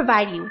 we will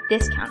provide you with a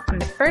discount on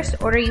the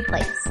first order you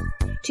place.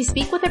 To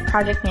speak with a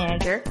project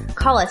manager,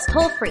 call us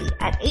toll-free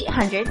at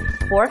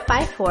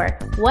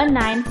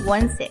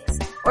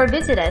 800-454-1916 or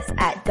visit us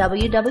at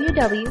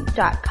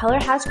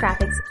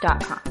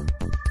www.colorhousegraphics.com.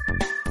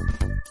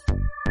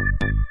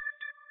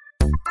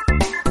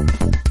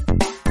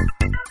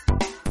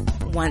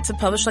 Want to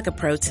publish like a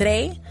pro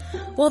today?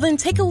 Well, then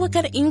take a look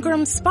at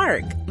Ingram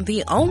Spark,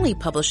 the only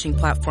publishing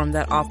platform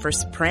that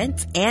offers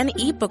print and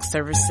ebook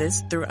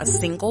services through a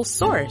single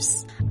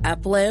source.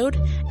 Upload,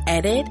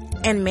 edit,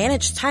 and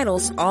manage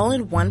titles all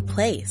in one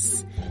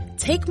place.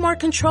 Take more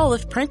control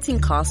of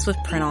printing costs with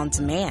Print on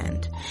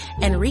Demand,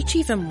 and reach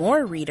even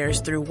more readers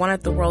through one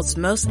of the world's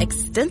most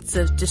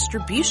extensive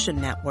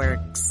distribution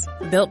networks.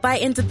 Built by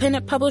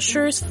independent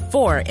publishers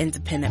for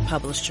independent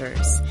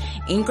publishers,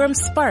 Ingram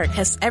Spark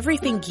has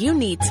everything you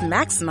need to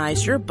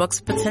maximize your book's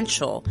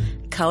potential: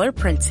 color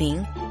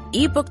printing,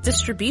 ebook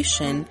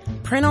distribution,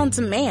 print on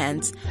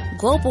demand,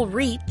 global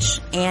reach,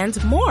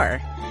 and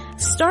more.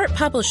 Start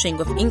publishing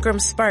with Ingram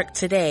Spark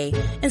today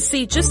and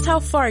see just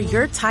how far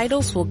your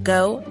titles will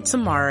go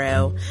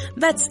tomorrow.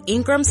 That's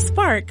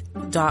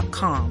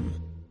ingramspark.com.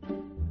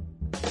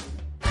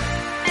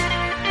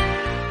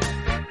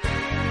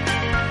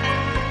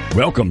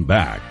 Welcome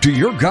back to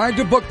your guide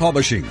to book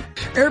publishing.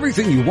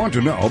 Everything you want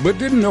to know but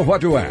didn't know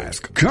what to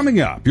ask. Coming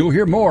up, you'll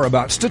hear more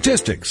about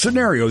statistics,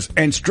 scenarios,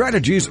 and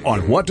strategies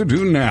on what to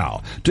do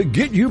now to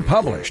get you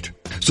published.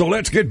 So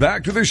let's get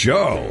back to the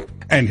show.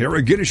 And here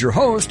again is your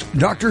host,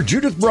 Dr.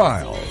 Judith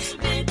Briles.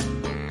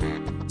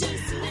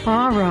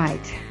 All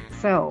right.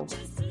 So,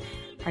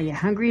 are you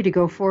hungry to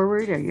go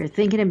forward? Or you're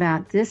thinking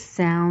about, this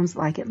sounds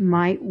like it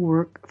might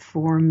work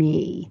for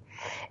me?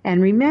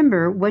 And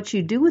remember, what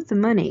you do with the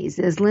monies,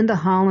 as Linda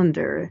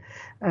Hollander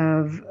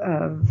of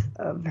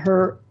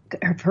her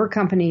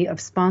company of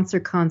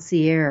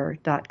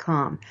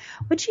sponsorconcierge.com,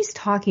 what she's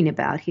talking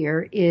about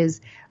here is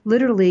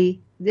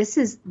literally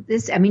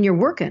you're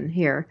working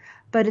here,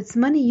 but it's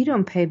money you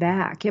don't pay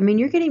back.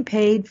 You're getting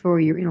paid for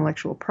your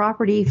intellectual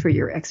property, for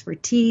your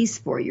expertise,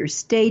 for your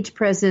stage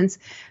presence,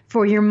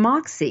 for your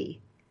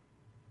moxie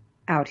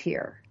out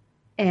here.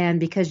 And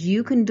because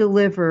you can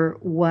deliver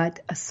what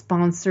a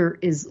sponsor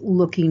is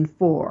looking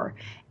for.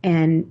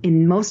 And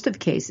in most of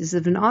cases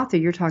of an author,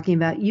 you're talking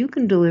about, you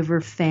can deliver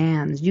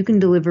fans, you can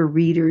deliver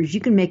readers,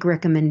 you can make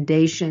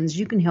recommendations,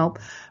 you can help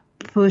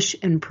push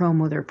and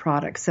promo their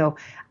products. So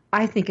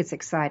I think it's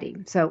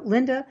exciting. So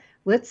Linda,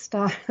 let's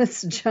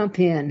jump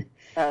in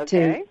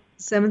to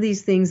some of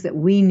these things that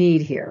we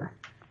need here.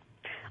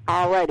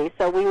 Alrighty,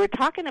 so we were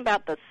talking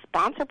about the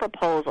sponsor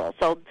proposal.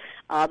 So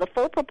the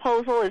full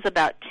proposal is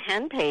about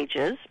 10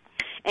 pages,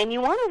 and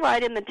you want to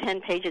write in the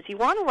 10 pages, you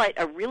want to write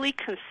a really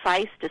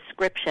concise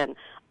description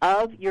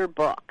of your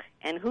book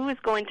and who is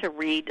going to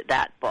read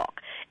that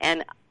book.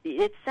 And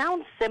it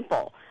sounds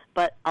simple,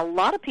 but a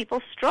lot of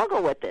people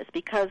struggle with this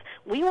because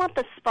we want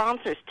the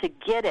sponsors to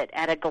get it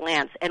at a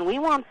glance, and we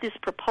want this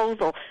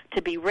proposal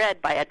to be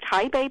read by a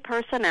type A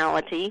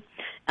personality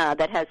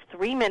that has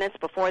 3 minutes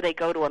before they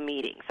go to a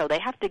meeting. So they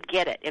have to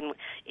get it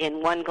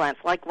in one glance.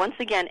 Like, once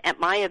again, at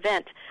my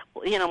event,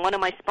 one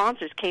of my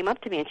sponsors came up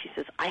to me and she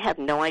says, I have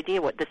no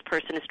idea what this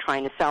person is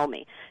trying to sell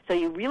me. So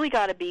you really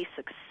got to be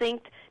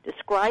succinct,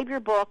 describe your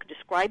book,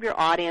 describe your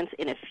audience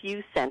in a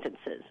few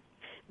sentences.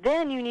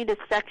 Then you need a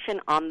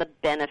section on the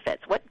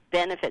benefits. What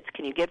benefits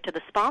can you give to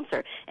the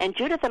sponsor? And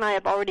Judith and I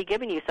have already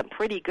given you some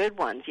pretty good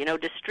ones.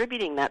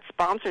 Distributing that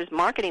sponsor's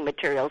marketing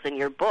materials in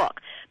your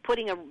book,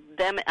 putting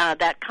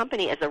that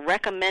company as a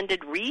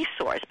recommended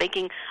resource.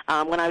 Making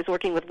when I was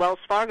working with Wells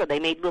Fargo, they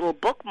made little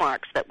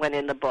bookmarks that went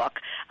in the book.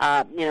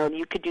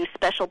 You could do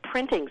special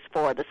printings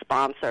for the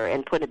sponsor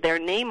and put their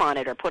name on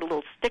it, or put a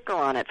little sticker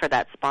on it for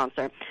that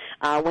sponsor.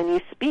 When you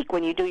speak,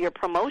 when you do your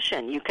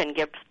promotion, you can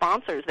give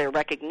sponsors their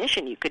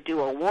recognition. You could do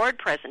award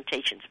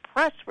presentations,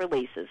 press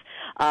releases,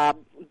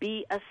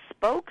 be a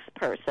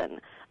spokesperson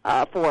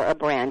for a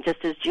brand,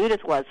 just as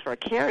Judith was for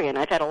Carrie. And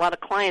I've had a lot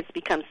of clients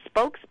become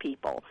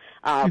spokespeople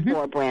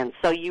for brands.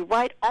 So you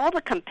write all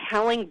the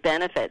compelling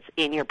benefits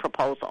in your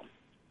proposal.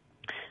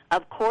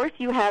 Of course,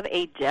 you have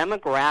a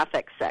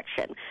demographic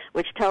section,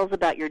 which tells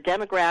about your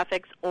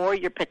demographics or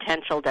your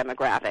potential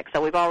demographics.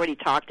 So we've already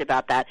talked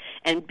about that.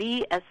 And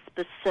be as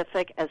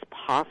specific as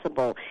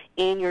possible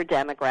in your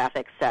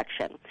demographic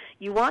section.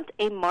 You want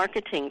a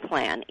marketing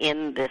plan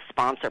in this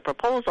sponsor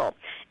proposal.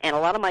 And a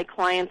lot of my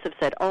clients have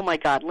said, oh, my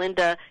God,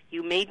 Linda,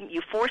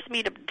 you forced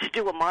me to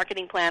do a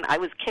marketing plan. I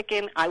was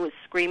kicking, I was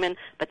screaming,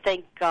 but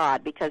thank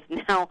God, because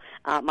now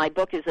my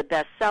book is a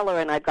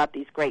bestseller and I've got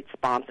these great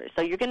sponsors.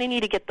 So you're going to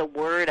need to get the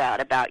word out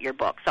about your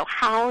book. So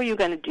how are you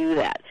going to do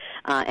that?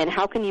 And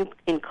how can you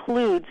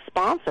include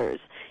sponsors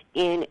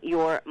in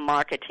your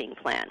marketing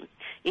plan?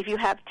 If you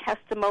have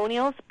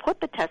testimonials, put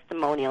the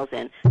testimonials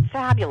in.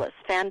 Fabulous,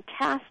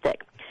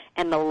 fantastic.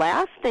 And the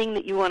last thing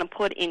that you want to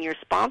put in your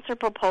sponsor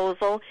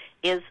proposal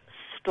is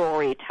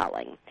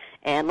storytelling.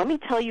 And let me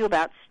tell you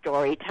about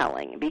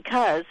storytelling,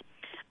 because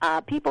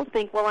people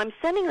think, well, I'm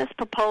sending this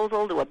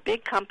proposal to a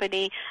big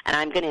company, and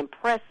I'm going to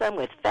impress them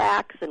with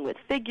facts and with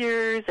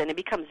figures, and it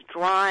becomes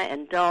dry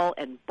and dull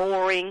and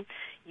boring.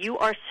 You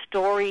are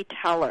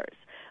storytellers.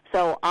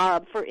 So,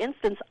 for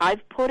instance,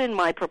 I've put in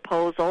my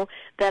proposal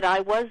that I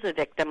was a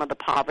victim of the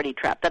poverty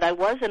trap, that I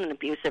was in an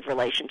abusive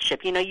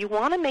relationship. You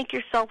want to make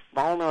yourself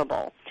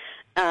vulnerable.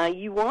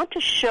 You want to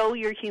show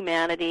your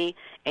humanity,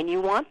 and you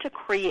want to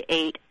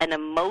create an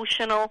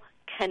emotional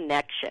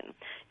connection.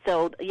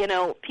 So,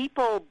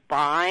 people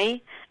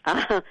buy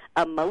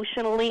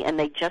emotionally, and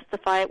they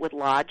justify it with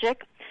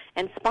logic.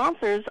 And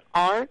sponsors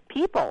are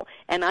people.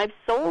 And I've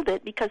sold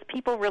it because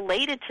people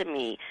related to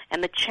me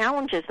and the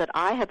challenges that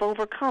I have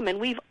overcome. And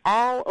we've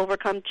all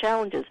overcome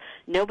challenges.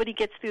 Nobody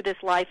gets through this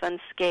life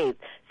unscathed.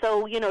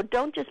 So,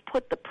 don't just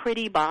put the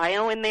pretty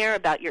bio in there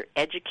about your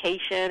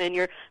education and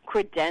your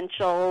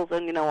credentials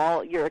and,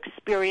 all your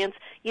experience.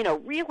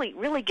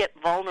 Really get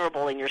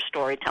vulnerable in your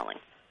storytelling.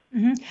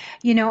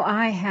 Mm-hmm.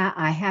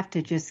 I have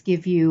to just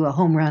give you a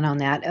home run on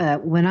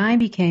that. When I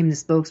became the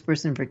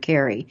spokesperson for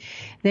Carrie,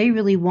 they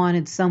really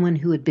wanted someone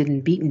who had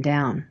been beaten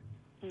down.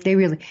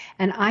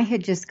 And I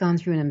had just gone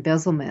through an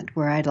embezzlement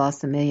where I'd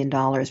lost $1 million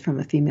from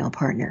a female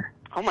partner.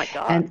 Oh, my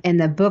God. And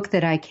the book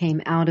that I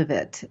came out of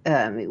it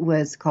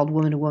was called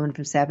Woman to Woman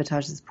from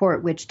Sabotage to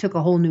Support, which took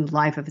a whole new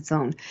life of its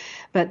own.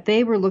 But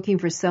they were looking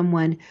for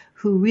someone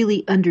who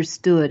really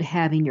understood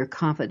having your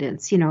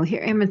confidence. Here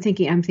I'm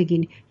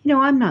thinking,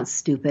 I'm not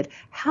stupid.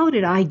 How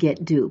did I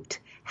get duped?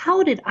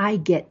 How did I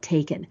get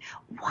taken?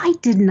 Why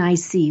didn't I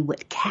see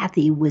what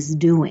Kathy was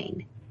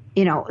doing?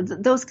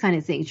 Those kind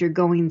of things you're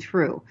going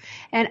through.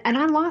 And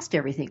I lost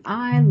everything.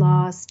 I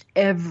lost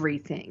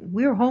everything.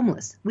 We were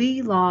homeless.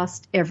 We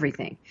lost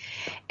everything.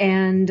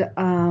 And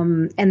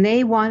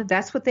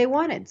that's what they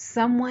wanted.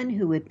 Someone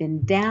who had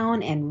been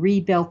down and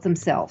rebuilt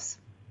themselves.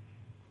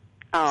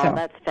 Oh,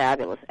 that's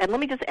fabulous. And let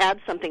me just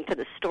add something to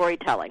the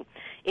storytelling.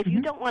 If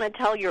you don't want to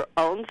tell your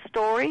own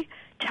story,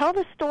 tell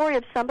the story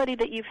of somebody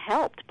that you've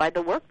helped by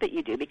the work that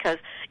you do, because,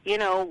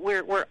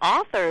 we're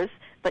authors,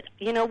 but,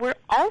 we're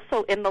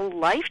also in the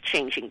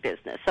life-changing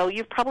business. So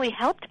you've probably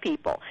helped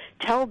people.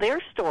 Tell their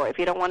story. If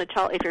you don't want to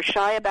tell, if you're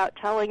shy about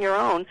telling your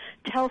own,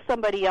 tell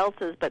somebody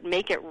else's, but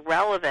make it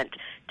relevant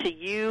to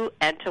you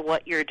and to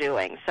what you're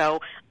doing. So,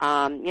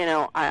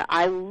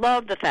 I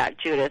love the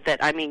fact, Judith,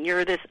 that,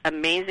 you're this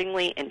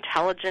amazingly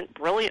intelligent,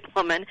 brilliant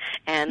woman,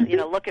 and,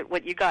 look at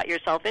what you got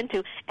yourself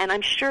into. And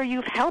I'm sure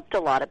you've helped a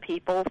lot of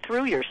people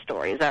through your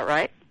story. Is that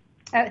right?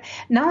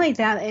 Not only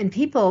that, and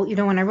people,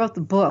 when I wrote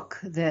the book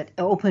that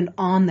opened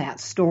on that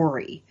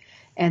story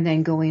and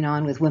then going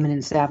on with Women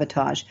in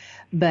Sabotage,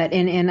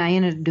 and I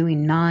ended up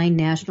doing 9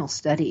 national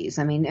studies.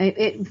 I mean,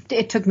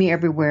 it took me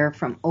everywhere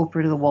from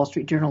Oprah to the Wall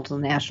Street Journal to the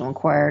National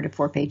Enquirer to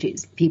 4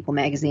 Pages People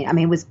magazine. I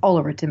mean, it was all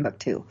over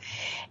Timbuktu.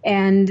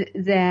 And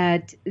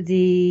that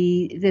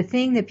the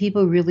thing that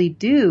people really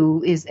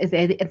do is,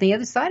 at the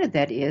other side of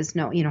that is,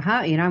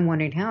 I'm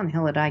wondering how in the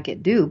hell did I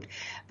get duped?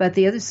 But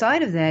the other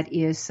side of that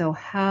is, so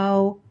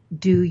how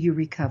do you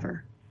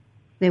recover?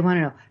 They want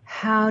to know,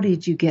 how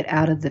did you get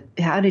out of the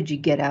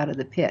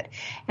pit?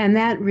 And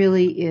that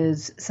really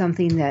is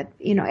something that,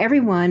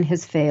 everyone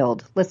has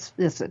failed.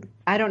 Listen,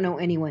 I don't know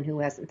anyone who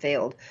hasn't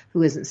failed,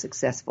 who isn't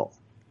successful.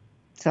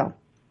 So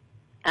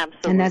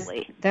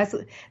absolutely.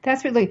 And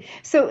that's really,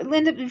 so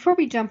Linda, before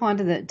we jump on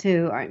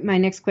to my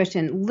next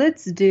question,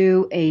 let's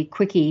do a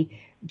quickie.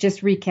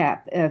 Just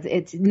recap.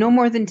 It's no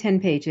more than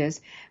 10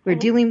 pages. We're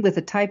dealing with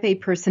a type A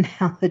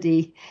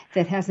personality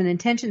that has an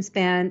attention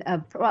span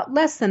of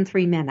less than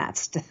 3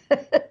 minutes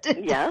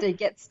to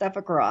get stuff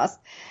across.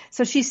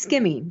 So she's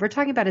skimming. We're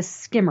talking about a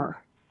skimmer.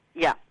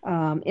 Yeah.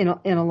 In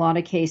a lot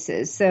of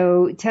cases.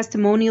 So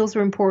testimonials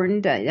are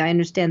important. I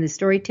understand the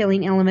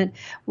storytelling element.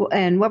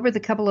 And what were the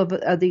couple of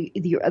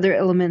the other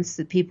elements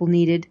that people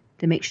needed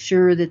to make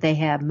sure that they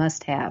have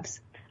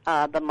must-haves?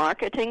 The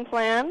marketing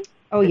plan.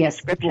 Oh, yes,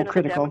 description of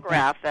the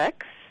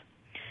demographics,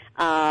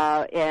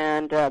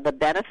 and the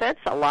benefits,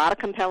 a lot of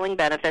compelling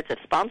benefits. If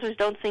sponsors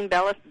don't see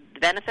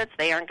benefits,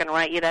 they aren't going to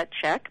write you that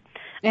check.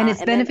 And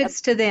it's benefits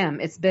to them.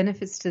 It's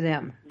benefits to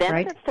them,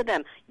 Benefits to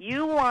them.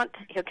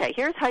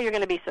 Here's how you're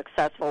going to be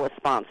successful with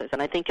sponsors,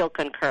 and I think you'll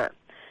concur.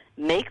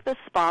 Make the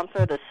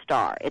sponsor the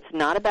star. It's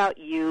not about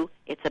you.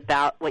 It's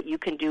about what you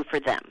can do for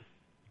them.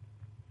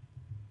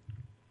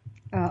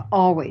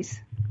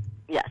 Always.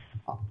 Yes.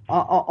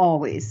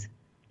 Always.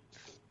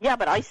 Yeah,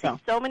 but I see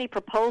so many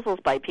proposals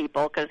by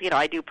people because,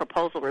 I do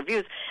proposal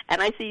reviews, and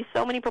I see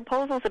so many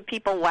proposals and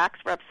people wax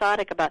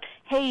rhapsodic about,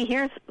 hey,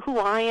 here's who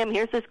I am,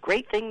 here's this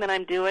great thing that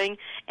I'm doing,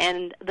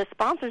 and the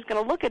sponsor's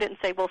going to look at it and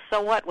say, well,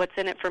 so what? What's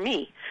in it for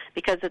me?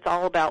 Because it's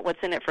all about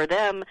what's in it for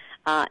them.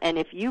 And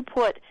if you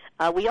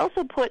we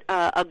also put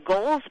a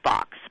goals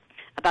box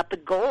about the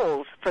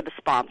goals for the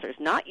sponsors,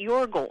 not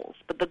your goals,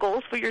 but the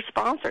goals for your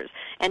sponsors,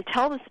 and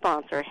tell the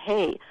sponsor,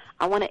 hey,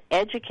 I want to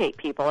educate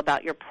people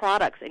about your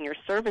products and your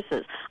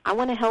services. I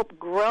want to help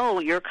grow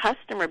your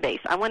customer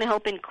base. I want to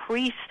help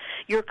increase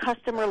your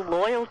customer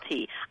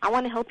loyalty. I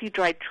want to help you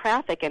drive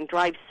traffic and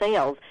drive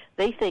sales.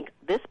 They think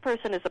this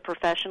person is a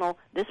professional.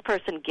 This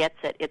person gets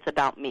it. It's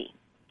about me.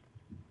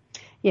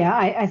 Yeah,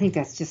 I think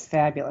that's just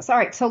fabulous. All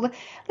right, so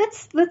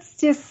let's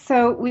just,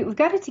 so we've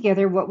got it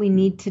together, what we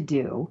need to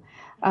do.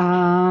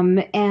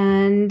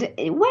 And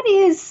what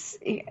is,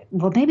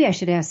 well, maybe I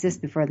should ask this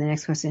before the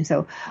next question.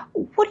 So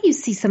what do you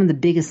see some of the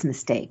biggest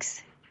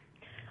mistakes?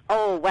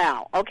 Oh,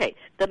 wow. Okay.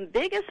 The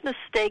biggest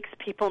mistakes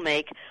people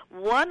make,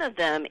 one of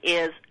them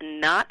is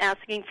not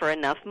asking for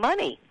enough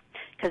money,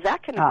 because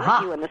that can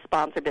hurt you in the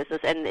sponsor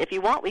business. And if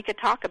you want, we could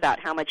talk about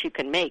how much you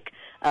can make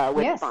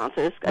with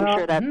sponsors. I'm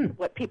sure that's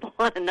what people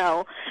want to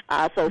know.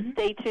 So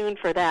stay tuned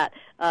for that.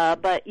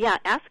 But, yeah,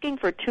 asking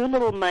for too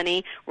little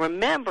money.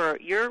 Remember,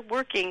 you're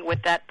working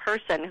with that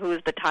person who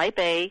is the type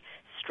A,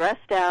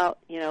 stressed out,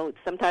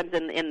 sometimes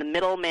in the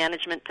middle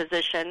management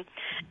position.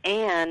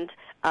 And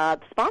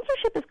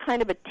sponsorship is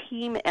kind of a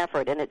team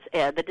effort, and it's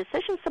the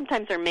decisions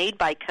sometimes are made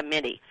by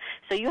committee.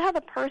 So you have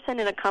a person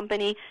in a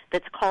company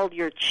that's called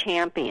your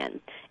champion,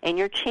 and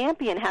your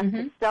champion has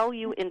to sell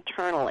you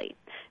internally.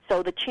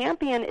 So the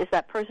champion is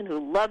that person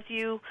who loves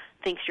you,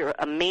 thinks you're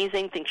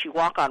amazing, thinks you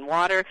walk on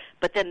water,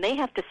 but then they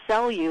have to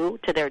sell you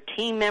to their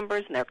team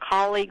members and their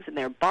colleagues and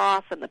their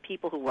boss and the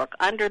people who work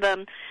under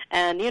them.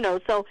 And,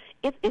 so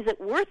is it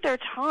worth their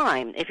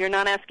time if you're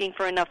not asking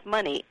for enough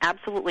money?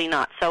 Absolutely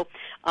not. So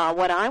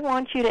what I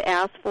want you to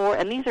ask for,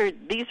 and these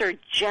are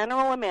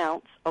general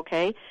amounts,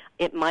 okay?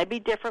 It might be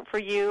different for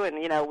you, and,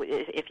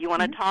 if you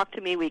want to talk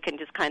to me, we can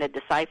just kind of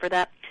decipher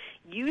that.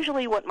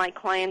 Usually what my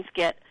clients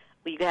get,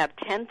 we have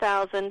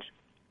 $10,000,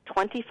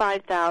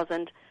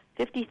 $25,000,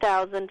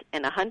 $50,000,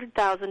 and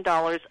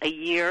 $100,000 a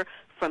year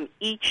from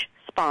each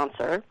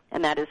sponsor,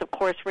 and that is, of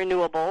course,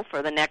 renewable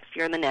for the next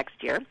year and the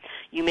next year.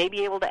 You may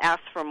be able to ask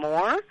for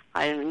more.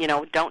 I,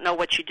 don't know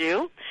what you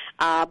do,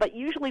 but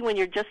usually when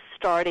you're just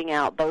starting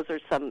out, those are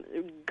some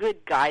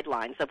good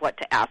guidelines of what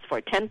to ask for: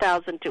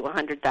 $10,000 to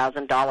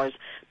 $100,000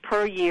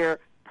 per year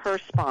per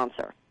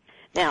sponsor.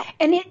 Now,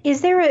 and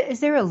is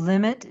there a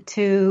limit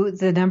to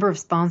the number of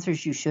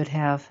sponsors you should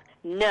have?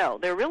 No,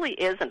 there really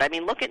isn't. I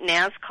mean, look at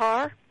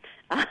NASCAR.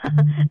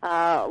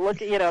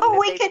 Look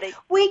at,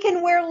 we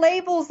can wear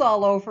labels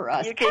all over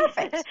us.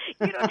 Perfect.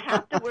 You don't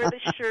have to wear the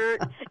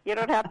shirt. You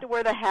don't have to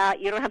wear the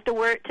hat. You don't have to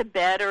wear it to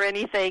bed or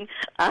anything.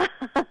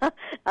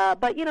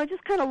 But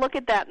just kind of look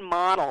at that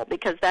model,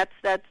 because that's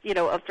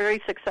a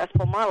very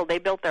successful model. They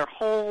built their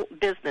whole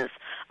business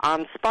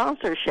on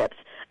sponsorships.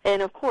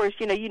 And, of course,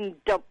 you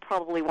don't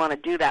probably want to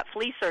do that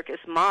flea circus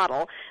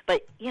model,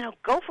 but,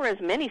 go for as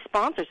many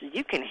sponsors as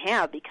you can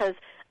have, because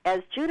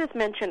as Judith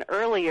mentioned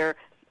earlier,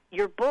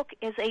 your book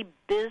is a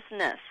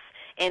business.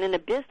 And in a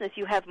business,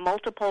 you have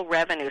multiple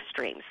revenue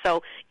streams.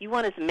 So you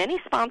want as many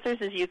sponsors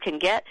as you can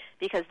get,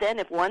 because then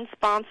if one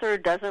sponsor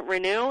doesn't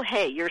renew,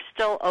 hey, you're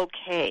still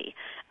okay.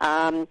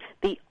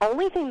 The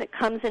only thing that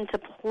comes into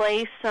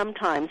play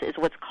sometimes is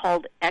what's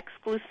called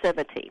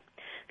exclusivity.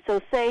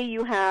 So say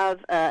you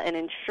have an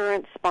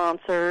insurance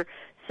sponsor,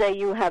 say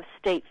you have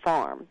State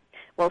Farm.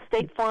 Well,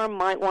 State Farm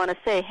might want to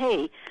say,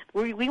 hey,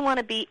 we want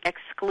to be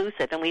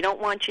exclusive, and we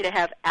don't want you to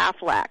have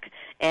Aflac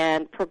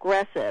and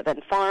Progressive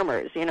and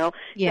Farmers, you know.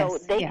 Yes, so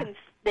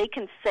they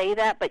can say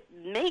that, but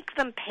make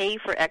them pay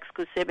for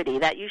exclusivity.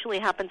 That usually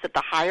happens at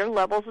the higher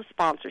levels of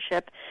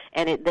sponsorship,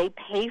 and they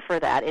pay for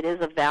that. It is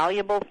a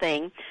valuable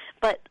thing.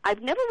 But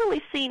I've never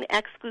really seen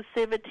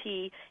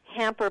exclusivity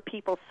hamper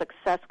people's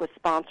success with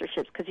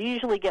sponsorships, because you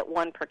usually get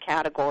one per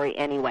category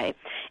anyway.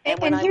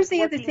 And here's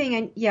the other thing,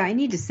 and I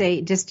need to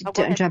say, just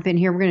to jump in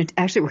here, we're going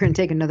to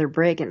take another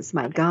break, and it's,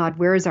 my God,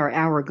 where is our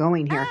hour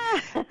going here?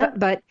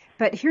 But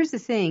here's the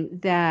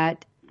thing,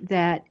 that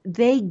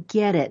they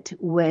get it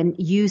when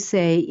you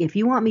say, if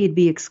you want me to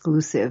be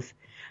exclusive,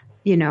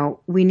 you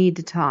know, we need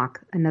to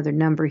talk another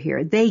number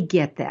here. They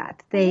get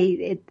that.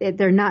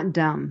 They're not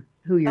dumb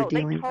who you're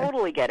dealing with. They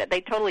totally get it.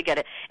 They totally get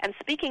it. And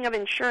speaking of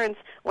insurance,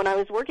 when I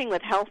was working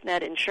with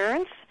HealthNet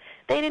Insurance,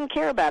 they didn't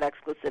care about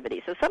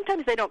exclusivity. So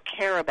sometimes they don't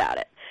care about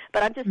it.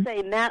 But I'm just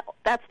saying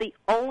that's the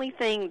only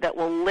thing that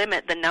will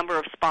limit the number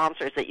of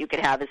sponsors that you could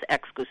have is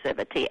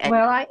exclusivity. And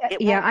I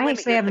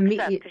actually have a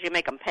meeting because you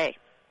make them pay.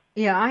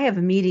 Yeah, I have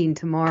a meeting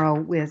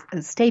tomorrow with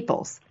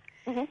Staples.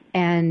 Mm-hmm.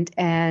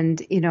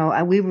 And you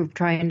know, we were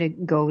trying to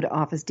go to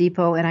Office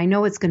Depot, and I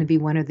know it's going to be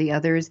one of the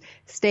others.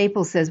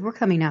 Staples says, we're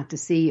coming out to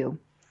see you.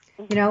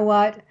 Mm-hmm. You know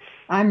what?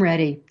 I'm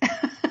ready.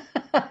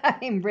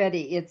 I'm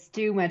ready. It's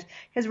too much,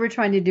 because we're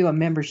trying to do a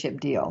membership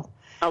deal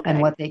and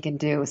what they can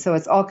do. So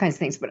it's all kinds of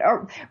things. But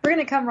we're going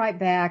to come right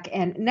back.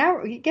 And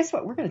now, guess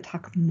what? We're going to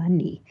talk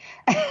money.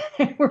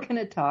 We're going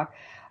to talk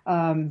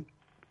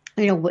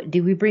you know, what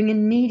do we bring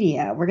in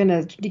media? We're going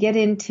to get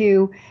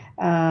into,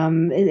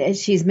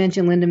 as she's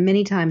mentioned, Linda,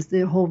 many times,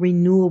 the whole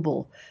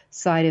renewable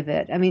side of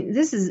it. I mean,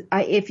 this is,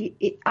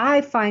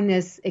 I find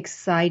this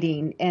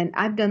exciting, and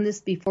I've done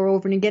this before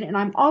over and again, and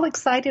I'm all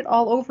excited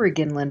all over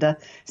again, Linda.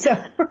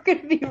 So we're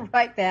going to be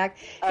right back.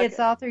 Okay. It's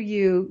Author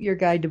U, your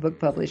guide to book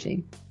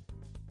publishing.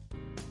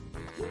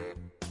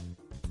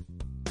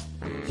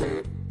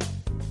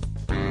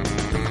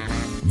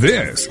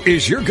 This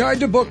is your guide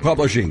to book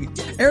publishing.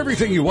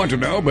 Everything you want to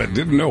know but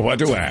didn't know what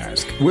to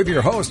ask. With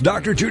your host,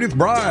 Dr. Judith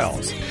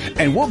Briles.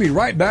 And we'll be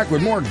right back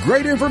with more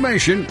great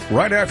information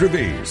right after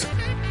these.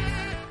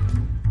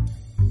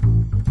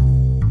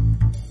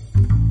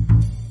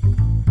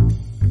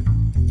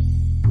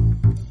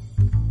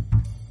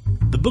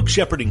 The book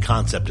shepherding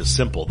concept is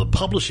simple. The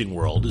publishing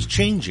world is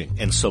changing,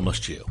 and so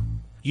must you.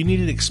 You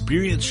need an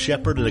experienced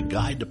shepherd and a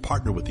guide to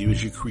partner with you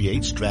as you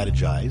create,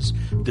 strategize,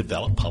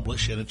 develop,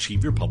 publish, and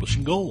achieve your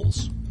publishing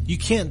goals. You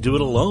can't do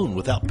it alone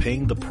without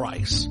paying the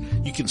price.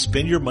 You can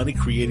spend your money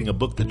creating a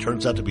book that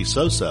turns out to be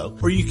so-so,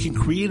 or you can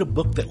create a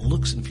book that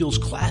looks and feels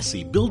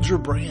classy, builds your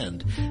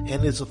brand,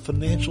 and is a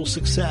financial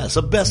success,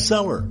 a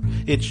bestseller.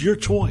 It's your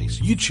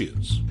choice. You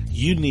choose.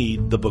 You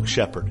need the book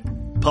shepherd.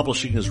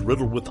 Publishing is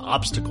riddled with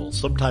obstacles,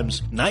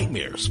 sometimes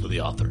nightmares for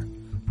the author.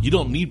 You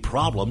don't need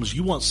problems.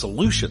 You want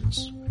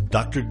solutions.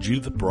 Dr.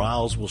 Judith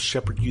Briles will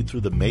shepherd you through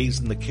the maze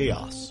and the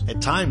chaos.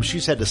 At times,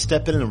 she's had to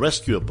step in and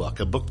rescue a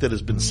book that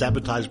has been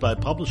sabotaged by a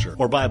publisher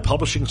or by a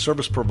publishing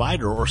service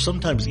provider, or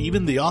sometimes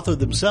even the author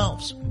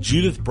themselves.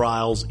 Judith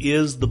Briles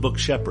is the book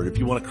shepherd if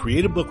you want to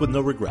create a book with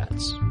no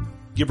regrets.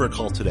 Give her a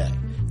call today.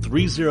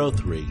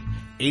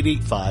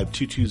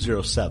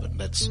 303-885-2207.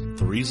 That's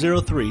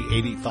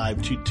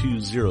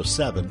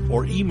 303-885-2207,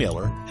 or email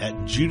her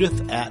at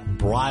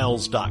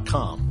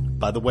judith@briles.com.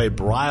 By the way,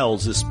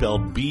 Briles is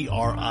spelled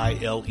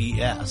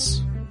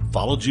B-R-I-L-E-S.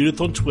 Follow Judith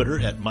on Twitter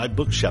at My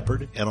Book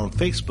Shepherd and on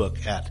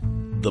Facebook at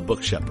The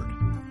Book Shepherd.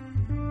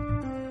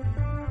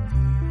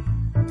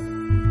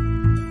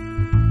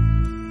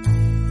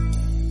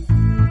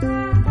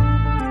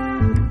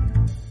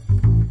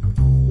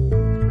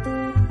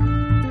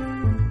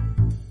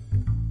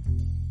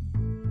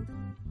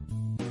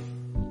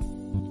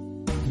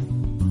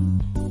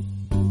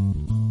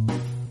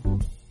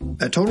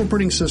 At Total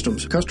Printing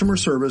Systems, customer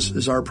service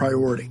is our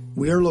priority.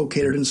 We are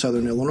located in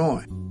Southern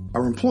Illinois.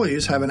 Our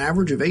employees have an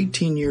average of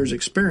 18 years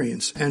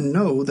experience and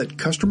know that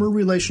customer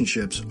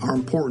relationships are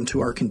important to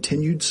our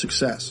continued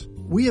success.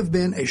 We have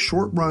been a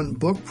short-run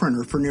book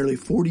printer for nearly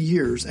 40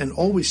 years and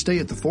always stay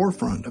at the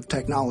forefront of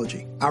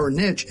technology. Our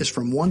niche is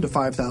from 1 to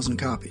 5,000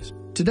 copies.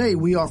 Today,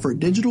 we offer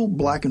digital,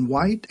 black and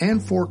white,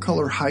 and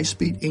 4-color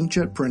high-speed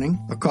inkjet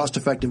printing, a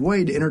cost-effective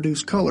way to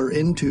introduce color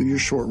into your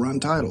short-run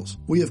titles.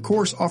 We, of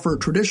course, offer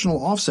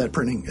traditional offset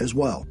printing as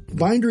well.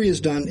 Bindery is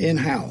done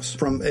in-house,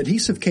 from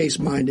adhesive case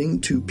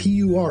binding to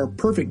PUR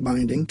perfect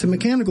binding to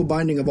mechanical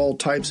binding of all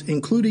types,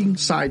 including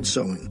side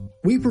sewing.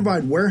 We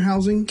provide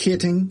warehousing,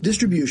 kitting,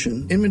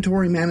 distribution,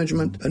 inventory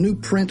management, a new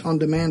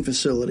print-on-demand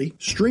facility,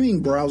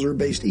 streaming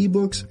browser-based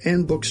ebooks,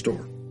 and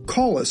bookstore.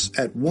 call us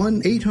at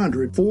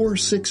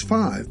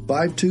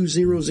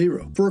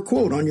 1-800-465-5200 for a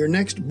quote on your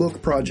next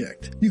book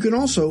project. You can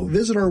also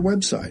visit our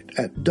website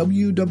at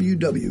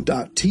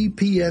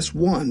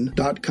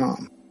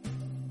www.tps1.com.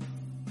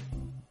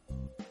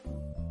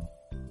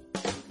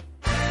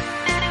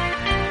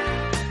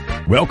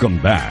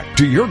 Welcome back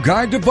to your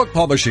guide to book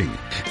publishing.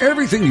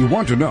 Everything you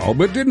want to know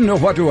but didn't know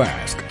what to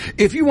ask.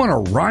 If you want to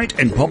write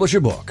and publish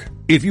a book,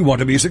 if you want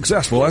to be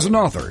successful as an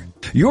author,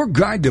 your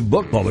guide to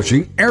book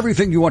publishing,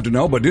 everything you want to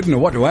know but didn't know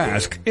what to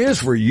ask,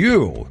 is for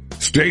you.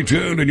 Stay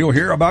tuned and you'll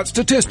hear about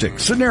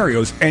statistics,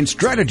 scenarios, and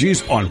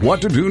strategies on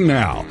what to do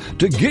now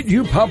to get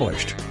you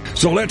published.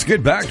 So let's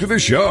get back to the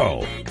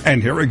show.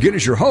 And here again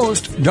is your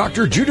host,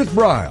 Dr. Judith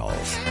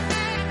Briles.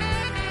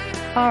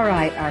 All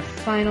right, our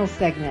final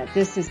segment.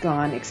 This has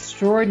gone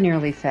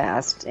extraordinarily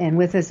fast, and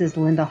with us is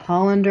Linda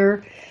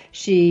Hollander.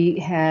 She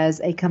has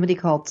a company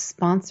called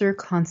Sponsor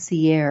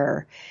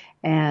Concierge,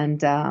 and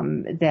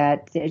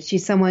that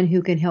she's someone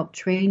who can help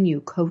train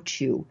you,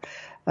 coach you,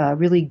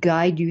 really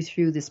guide you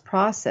through this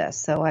process.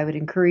 So I would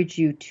encourage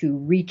you to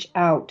reach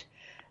out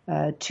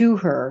to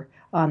her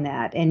on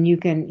that, and you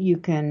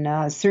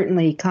can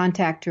certainly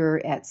contact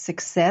her at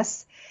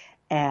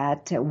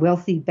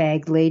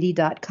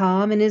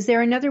success@wealthybaglady.com. And is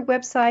there another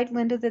website,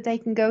 Linda, that they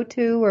can go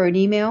to, or an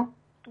email?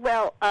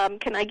 Well,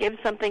 can I give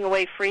something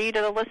away free to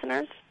the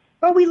listeners?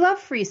 Oh, we love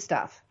free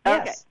stuff.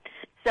 Yes. Okay.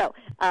 So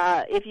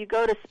if you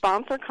go to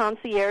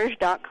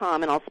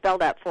sponsorconcierge.com, and I'll spell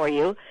that for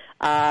you,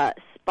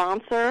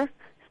 Sponsor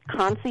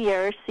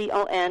Concierge,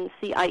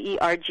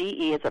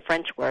 CONCIERGE, it's a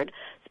French word,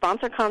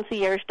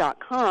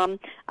 sponsorconcierge.com,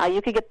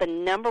 you can get the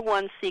number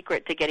one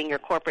secret to getting your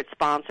corporate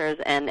sponsors,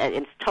 and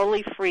it's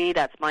totally free.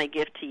 That's my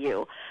gift to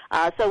you.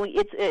 So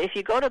if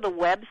you go to the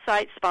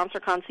website,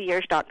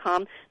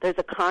 sponsorconcierge.com, there's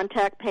a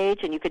contact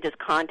page, and you could just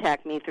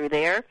contact me through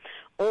there.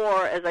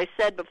 Or, as I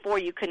said before,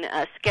 you can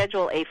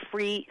schedule a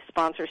free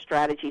sponsor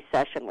strategy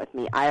session with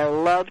me. I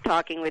love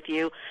talking with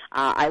you.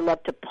 I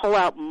love to pull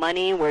out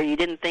money where you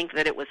didn't think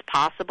that it was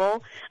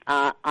possible.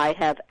 I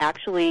have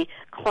actually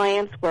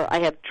clients where I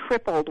have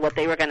tripled what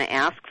they were going to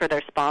ask for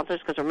their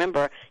sponsors, because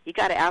remember, you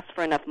got to ask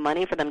for enough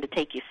money for them to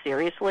take you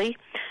seriously.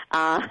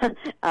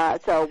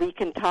 So we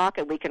can talk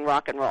and we can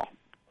rock and roll.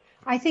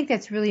 I think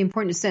that's really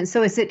important to send.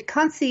 So is it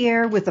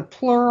concierge with a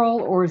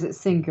plural, or is it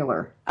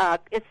singular?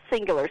 It's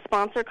singular,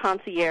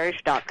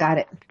 sponsorconcierge.com. Got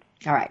it.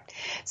 All right.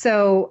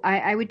 So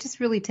I would just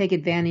really take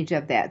advantage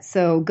of that.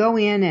 So go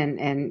in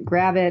and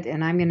grab it,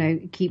 and I'm going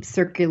to keep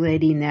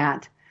circulating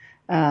that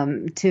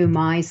to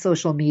my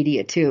social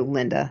media too,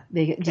 Linda,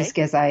 just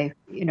because I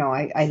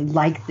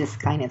like this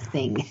kind of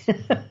thing.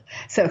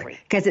 So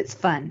because it's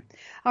fun.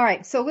 All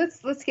right, so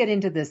let's get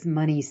into this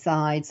money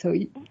side. So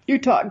you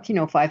talked,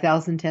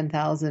 5,000,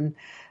 10,000,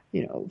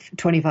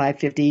 25,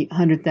 50,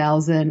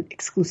 100,000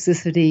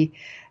 exclusivity,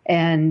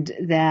 and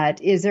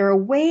that is there a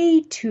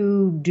way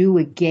to do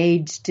a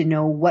gauge to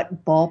know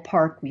what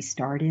ballpark we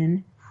start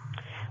in?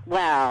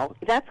 Wow,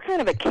 that's kind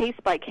of a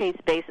case-by-case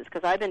basis,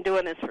 because I've been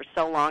doing this for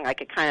so long. I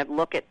could kind of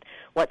look at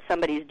what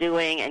somebody's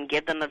doing and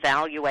give them a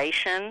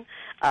valuation,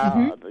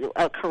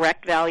 a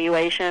correct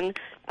valuation,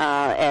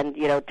 and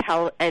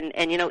tell and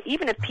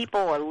even if people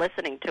are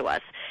listening to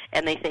us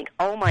and they think,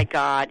 oh my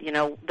God,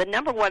 the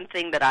number one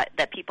thing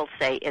that people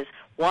say is,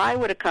 why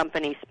would a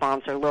company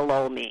sponsor little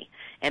old me?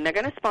 And they're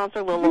going to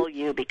sponsor little old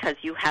you because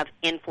you have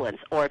influence,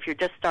 or if you're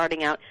just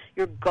starting out,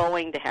 you're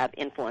going to have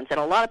influence. And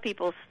a lot of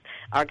people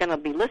are going to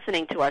be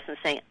listening to us and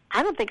saying,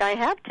 I don't think I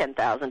have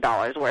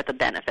 $10,000 worth of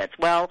benefits.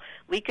 Well,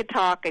 we could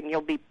talk, and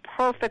you'll be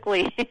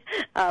perfectly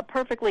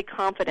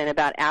confident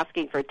about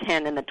asking for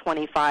 10 and the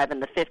 25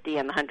 and the 50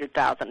 and the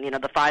 100,000,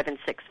 the 5 and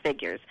 6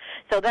 figures.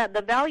 So that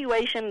the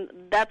valuation,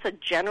 that's a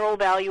general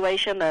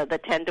valuation, the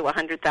 10 to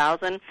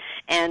 100,000.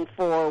 And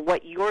for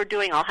what you're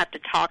doing, I'll have to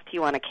talk to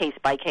you on a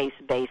case-by-case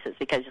basis,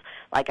 because,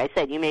 like I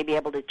said, you may be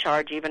able to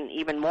charge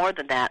even more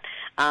than that.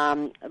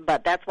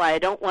 But that's why I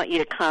don't want you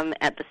to come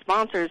at the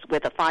sponsors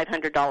with a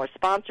 $500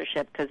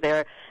 sponsorship, because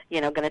they're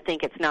going to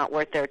think it's not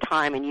worth their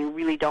time, and you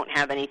really don't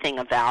have anything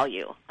of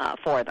value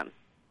for them.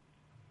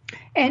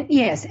 And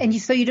yes, and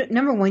so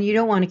number one, you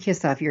don't want to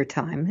kiss off your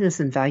time.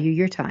 Listen, value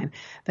your time,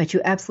 but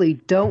you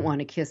absolutely don't want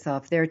to kiss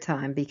off their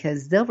time,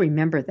 because they'll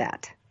remember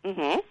that.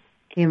 Mm-hmm.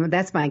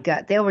 That's my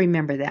gut. They'll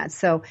remember that.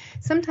 So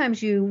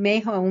sometimes you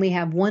may only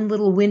have one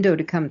little window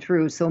to come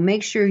through. So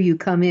make sure you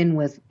come in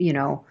with,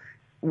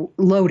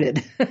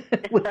 loaded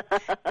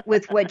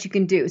with what you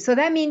can do. So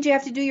that means you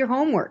have to do your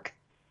homework.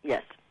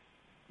 Yes.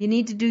 You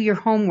need to do your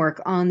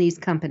homework on these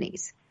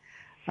companies,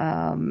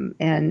 and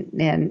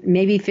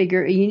maybe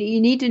figure.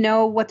 You need to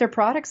know what their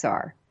products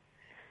are,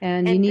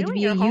 and you need to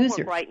be a user. Doing your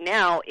homework right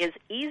now is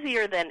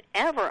easier than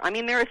ever. I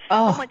mean, there is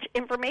so much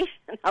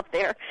information out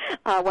there.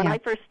 When I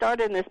first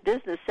started in this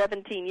business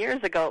 17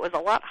 years ago, it was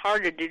a lot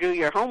harder to do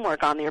your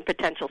homework on your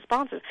potential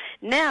sponsors.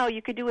 Now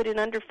you could do it in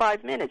under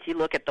 5 minutes. You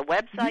look at the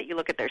website, you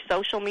look at their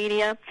social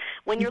media.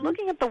 When you're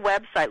looking at the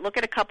website, look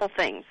at a couple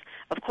things.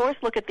 Of course,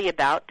 look at the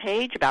About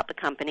page about the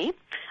company.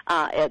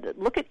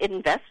 Look at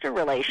investor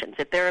relations.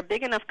 If they're a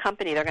big enough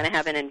company, they're going to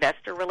have an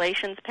investor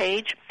relations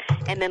page.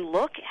 And then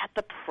look at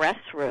the press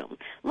room.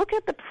 Look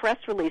at the press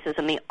releases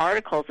and the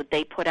articles that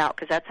they put out,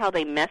 because that's how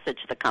they message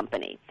the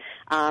company.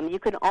 You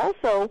can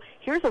also,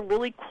 here's a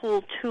really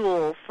cool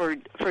tool for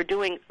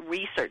doing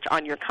research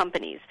on your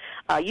companies.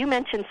 You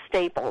mentioned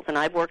Staples, and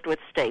I've worked with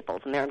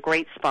Staples, and they're a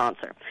great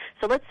sponsor.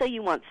 So let's say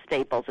you want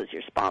Staples as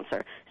your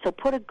sponsor. So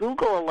put a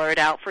Google alert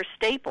out for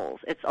Staples.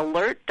 It's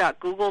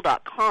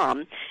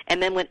alert.google.com,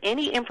 and then when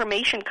any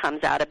information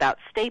comes out about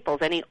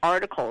Staples, any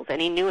articles,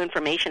 any new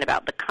information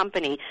about the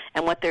company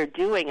and what they're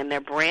doing and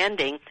their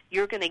branding,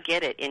 you're going to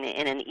get it in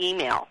an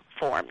email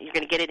form. You're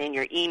going to get it in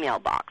your email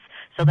box.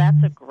 So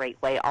that's a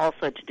great way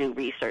also to do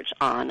research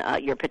on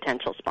your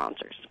potential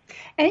sponsors.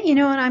 And, and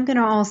I'm going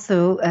to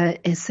also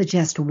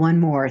suggest one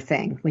more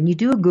thing. When you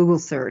do a Google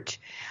search,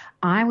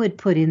 I would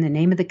put in the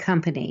name of the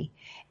company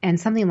and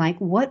something like,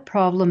 what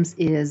problems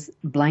is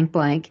blank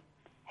blank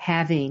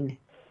having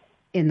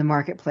in the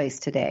marketplace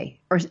today,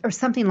 or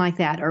something like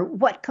that, or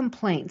what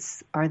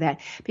complaints are that?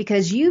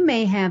 Because you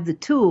may have the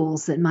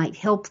tools that might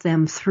help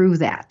them through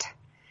that.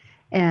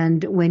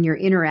 And when you're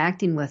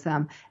interacting with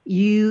them,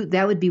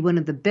 that would be one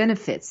of the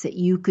benefits, that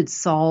you could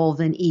solve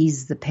and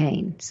ease the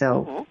pain.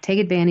 So take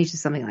advantage of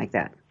something like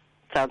that.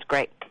 Sounds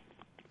great.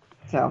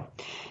 So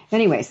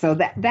anyway, so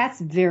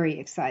that's very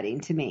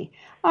exciting to me.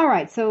 All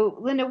right. So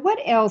Linda, what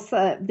else?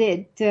 What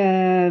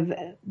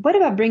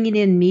about bringing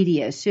in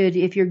media?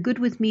 If you're good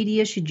with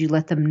media, should you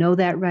let them know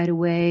that right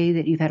away,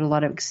 that you've had a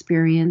lot of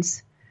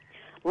experience?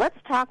 Let's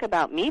talk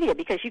about media,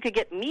 because you could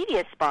get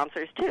media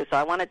sponsors too. So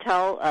I want to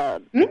tell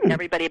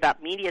everybody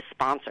about media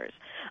sponsors.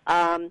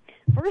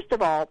 First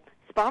of all,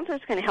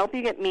 sponsors can help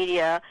you get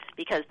media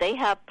because they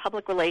have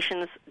public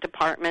relations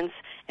departments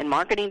and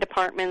marketing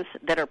departments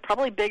that are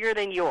probably bigger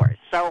than yours.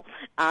 So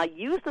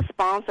use the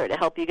sponsor to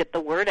help you get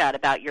the word out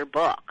about your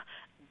book.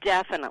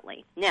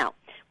 Definitely. Now,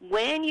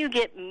 when you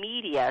get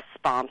media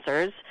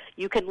sponsors,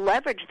 you can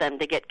leverage them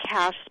to get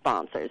cash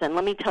sponsors. And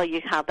let me tell you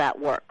how that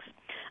works.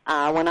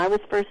 When I was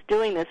first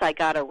doing this, I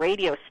got a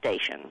radio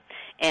station,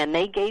 and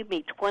they gave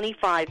me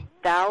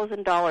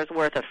 $25,000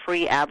 worth of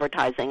free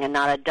advertising, and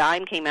not a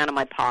dime came out of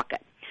my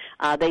pocket.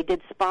 They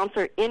did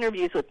sponsor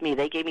interviews with me.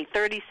 They gave me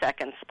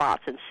 30-second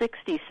spots and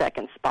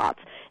 60-second spots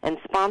and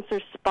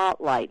sponsor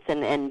spotlights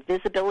and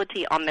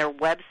visibility on their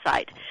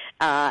website.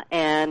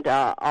 And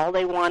all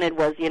they wanted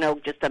was,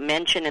 just a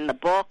mention in the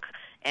book.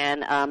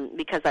 And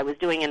because I was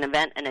doing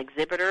an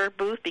exhibitor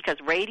booth, because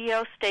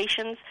radio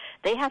stations,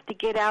 they have to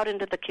get out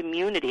into the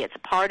community. It's a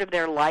part of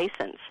their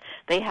license.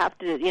 They have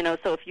to,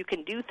 so if you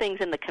can do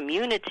things in the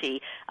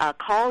community,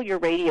 call your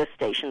radio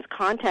stations,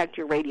 contact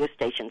your radio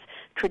stations.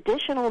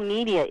 Traditional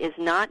media is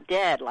not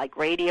dead like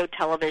radio,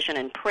 television,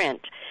 and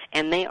print,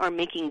 and they are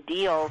making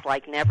deals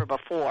like never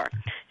before.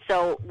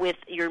 So with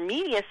your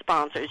media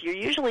sponsors, you're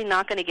usually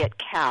not going to get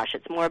cash.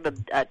 It's more of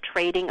a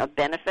trading of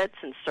benefits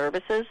and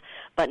services.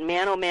 But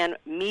man, oh man,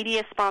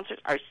 media sponsors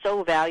are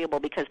so valuable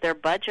because they're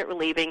budget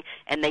relieving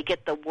and they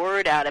get the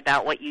word out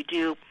about what you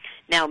do.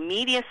 Now,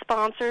 media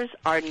sponsors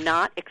are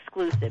not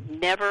exclusive.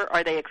 Never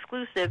are they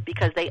exclusive,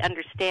 because they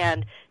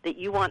understand that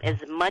you want as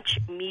much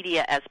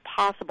media as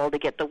possible to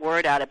get the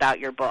word out about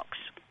your books.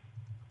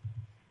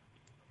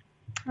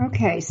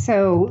 Okay,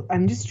 so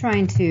I'm just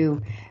going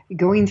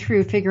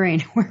through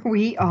figuring where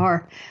we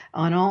are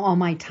on all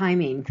my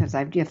timing, because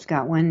I've just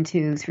got 1,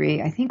 2,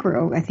 3. I think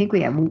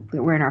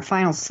we're in our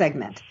final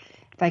segment.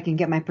 If I can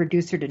get my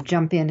producer to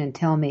jump in and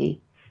tell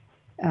me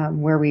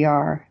where we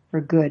are,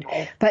 we're good.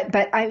 But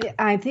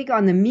I think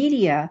on the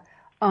media,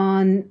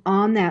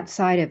 on that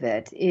side of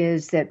it,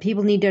 is that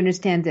people need to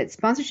understand that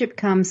sponsorship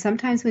comes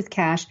sometimes with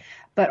cash,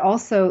 but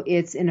also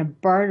it's in a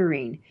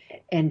bartering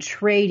and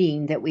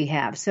trading that we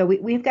have. So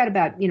we've got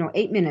about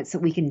 8 minutes that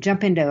we can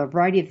jump into a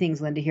variety of things,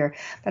 Linda, here.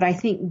 But I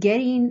think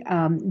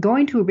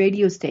going to a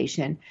radio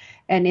station,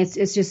 and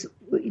it's just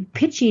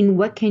pitching,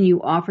 what can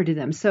you offer to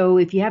them? So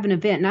if you have an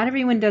event, not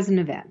everyone does an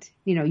event.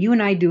 You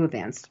and I do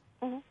events.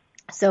 Mm-hmm.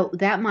 So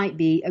that might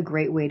be a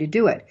great way to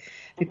do it,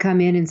 to come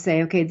in and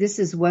say, okay, this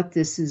is what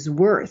this is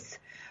worth.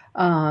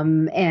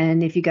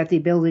 And if you got the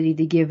ability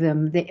to give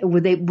them,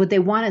 would they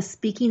want a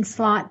speaking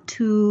slot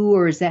too,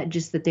 or is that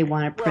just that they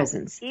want a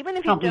presence? Even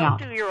if you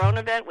don't do your own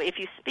event, if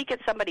you speak at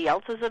somebody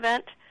else's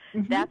event,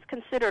 that's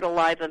considered a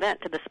live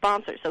event to the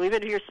sponsor. So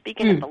even if you're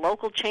speaking at the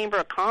local chamber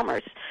of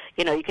commerce,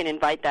 you can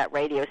invite that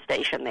radio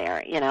station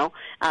there.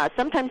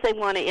 Sometimes they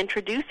want to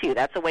introduce you.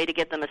 That's a way to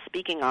get them a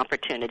speaking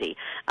opportunity.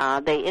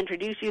 They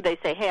introduce you. They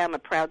say, hey, I'm a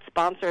proud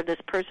sponsor of this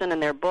person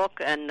and their book,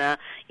 and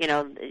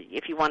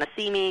if you want to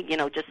see me,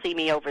 just see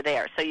me over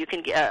there. So you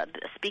can get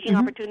speaking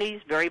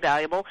opportunities, very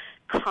valuable.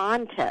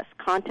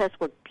 Contests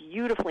work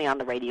beautifully on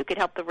the radio. You could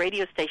help the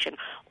radio station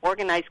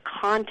organize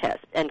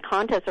contests, and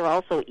contests are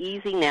also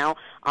easy now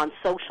on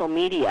social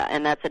media,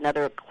 and that's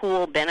another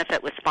cool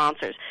benefit with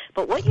sponsors.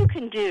 But what you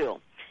can do,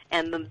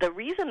 and the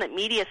reason that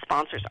media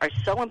sponsors are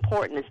so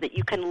important, is that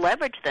you can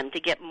leverage them to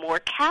get more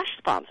cash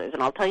sponsors,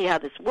 and I'll tell you how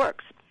this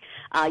works.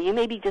 You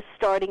may be just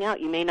starting out.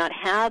 You may not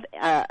have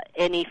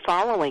any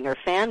following or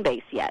fan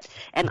base yet.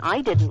 And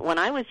I didn't. When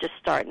I was just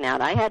starting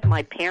out, I had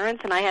my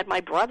parents and I had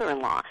my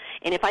brother-in-law.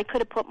 And if I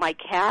could have put my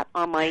cat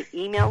on my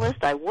email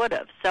list, I would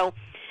have. So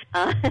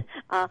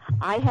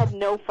I had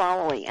no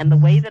following, and the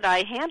way that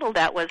I handled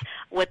that was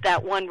with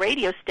that one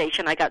radio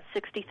station, I got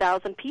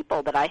 60,000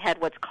 people that I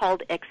had what's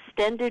called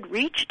extended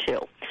reach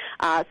to.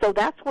 So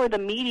that's where the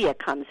media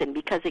comes in,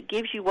 because it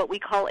gives you what we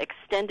call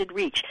extended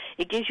reach.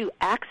 It gives you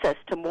access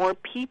to more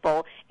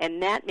people,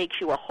 and that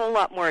makes you a whole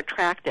lot more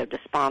attractive to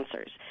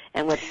sponsors.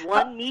 And with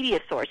one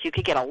media source, you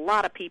could get a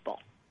lot of people.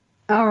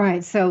 All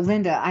right. So,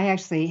 Linda, I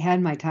actually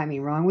had my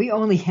timing wrong. We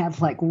only have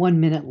like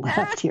 1 minute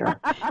left here.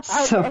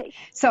 Okay.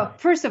 So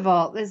first of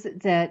all,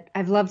 that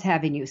I've loved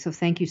having you. So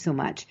thank you so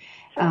much.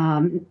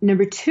 Sure.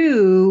 Number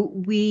two,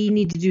 we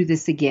need to do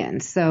this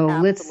again. So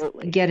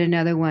Absolutely. Let's get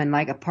another one,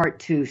 like a part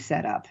 2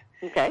 set up.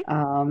 Okay.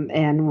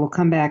 And we'll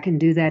come back and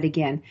do that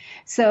again.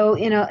 So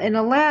in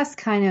a last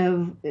kind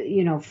of,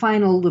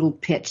 final little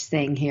pitch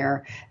thing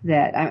here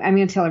that I'm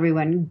going to tell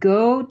everyone,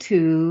 go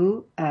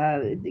to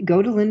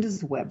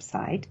Linda's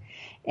website,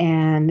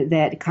 and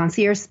that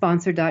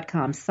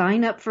conciergesponsor.com.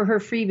 Sign up for her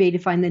freebie to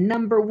find the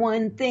number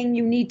one thing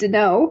you need to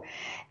know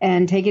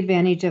and take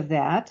advantage of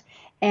that.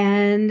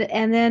 And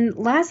then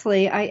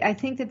lastly, I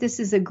think that this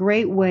is a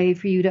great way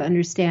for you to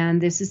understand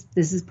this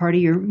is part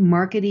of your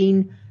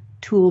marketing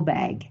tool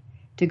bag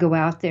to go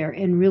out there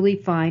and really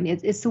find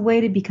it's a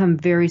way to become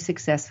very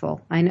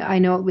successful. I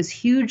know it was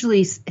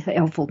hugely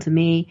helpful to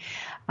me.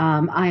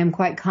 I am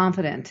quite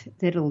confident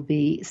that it'll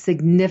be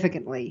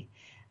significantly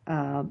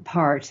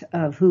part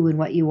of who and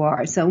what you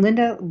are. So,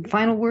 Linda,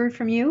 final word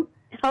from you?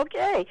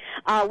 Okay.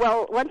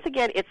 Well, once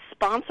again, it's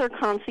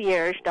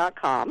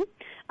sponsorconcierge.com.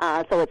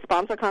 So it's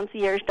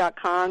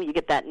sponsorconcierge.com. You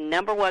get that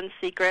number one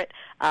secret.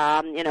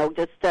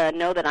 Just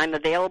know that I'm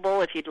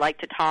available if you'd like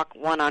to talk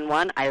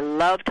one-on-one. I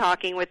love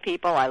talking with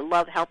people. I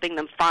love helping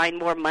them find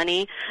more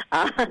money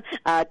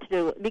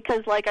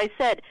because, like I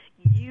said,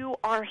 you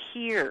are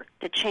here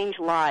to change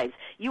lives.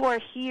 You are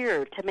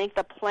here to make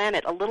the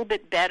planet a little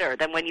bit better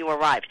than when you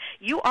arrived.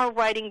 You are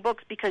writing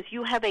books because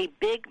you have a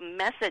big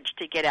message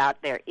to get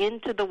out there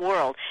into the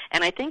world.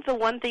 And I think the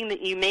one thing that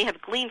you may have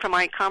gleaned from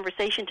my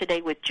conversation today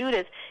with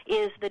Judith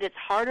is that it's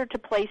harder to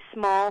play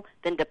small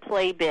than to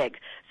play big.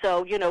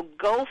 So,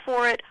 go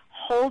for it.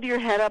 Hold your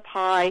head up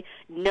high.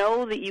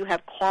 Know that you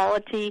have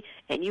quality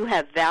and you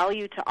have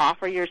value to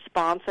offer your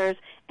sponsors.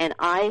 And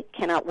I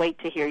cannot wait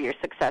to hear your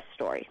success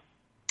story.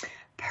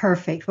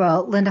 Perfect.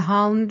 Well, Linda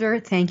Hollander,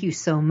 thank you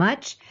so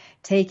much.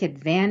 Take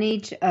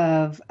advantage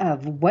of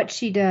what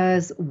she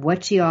does,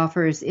 what she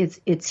offers.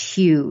 It's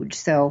huge.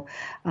 So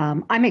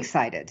I'm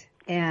excited,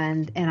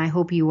 and I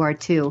hope you are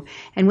too.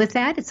 And with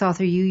that, it's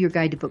Author You, your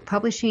guide to book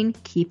publishing.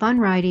 Keep on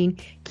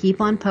writing,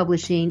 keep on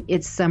publishing.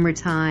 It's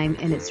summertime,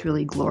 and it's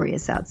really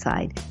glorious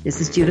outside.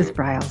 This is Judith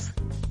Briles.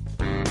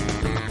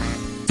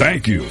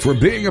 Thank you for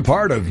being a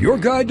part of Your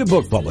Guide to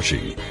Book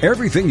Publishing.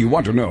 Everything you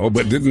want to know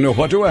but didn't know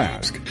what to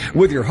ask.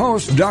 With your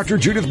host, Dr.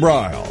 Judith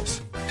Briles.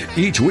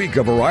 Each week,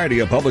 a variety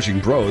of publishing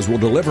pros will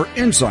deliver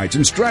insights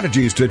and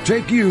strategies to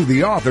take you,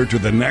 the author, to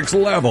the next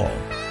level.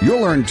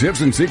 You'll learn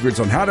tips and secrets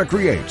on how to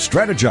create,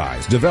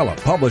 strategize, develop,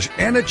 publish,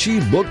 and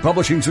achieve book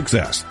publishing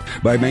success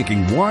by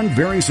making one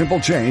very simple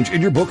change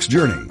in your book's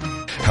journey.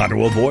 How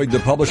to avoid the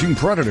publishing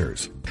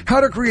predators. How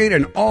to create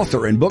an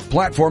author and book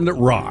platform that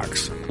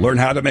rocks. Learn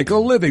how to make a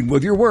living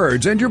with your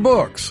words and your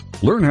books.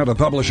 Learn how to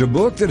publish a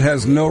book that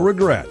has no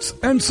regrets,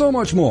 and so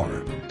much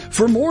more.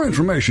 For more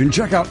information,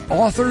 check out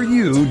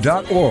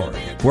AuthorU.org,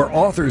 where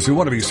authors who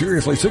want to be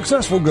seriously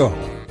successful go.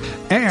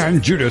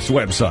 And Judith's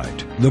website,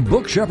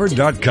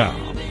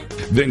 thebookshepherd.com.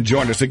 Then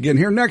join us again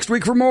here next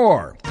week for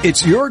more.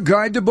 It's Your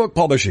Guide to Book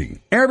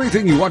Publishing.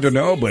 Everything you want to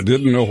know but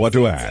didn't know what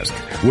to ask.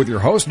 With your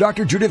host,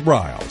 Dr. Judith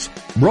Briles.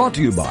 Brought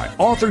to you by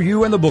Author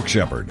You and the Book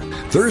Shepherd.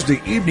 Thursday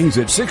evenings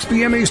at 6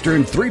 p.m.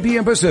 Eastern, 3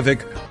 p.m.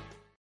 Pacific,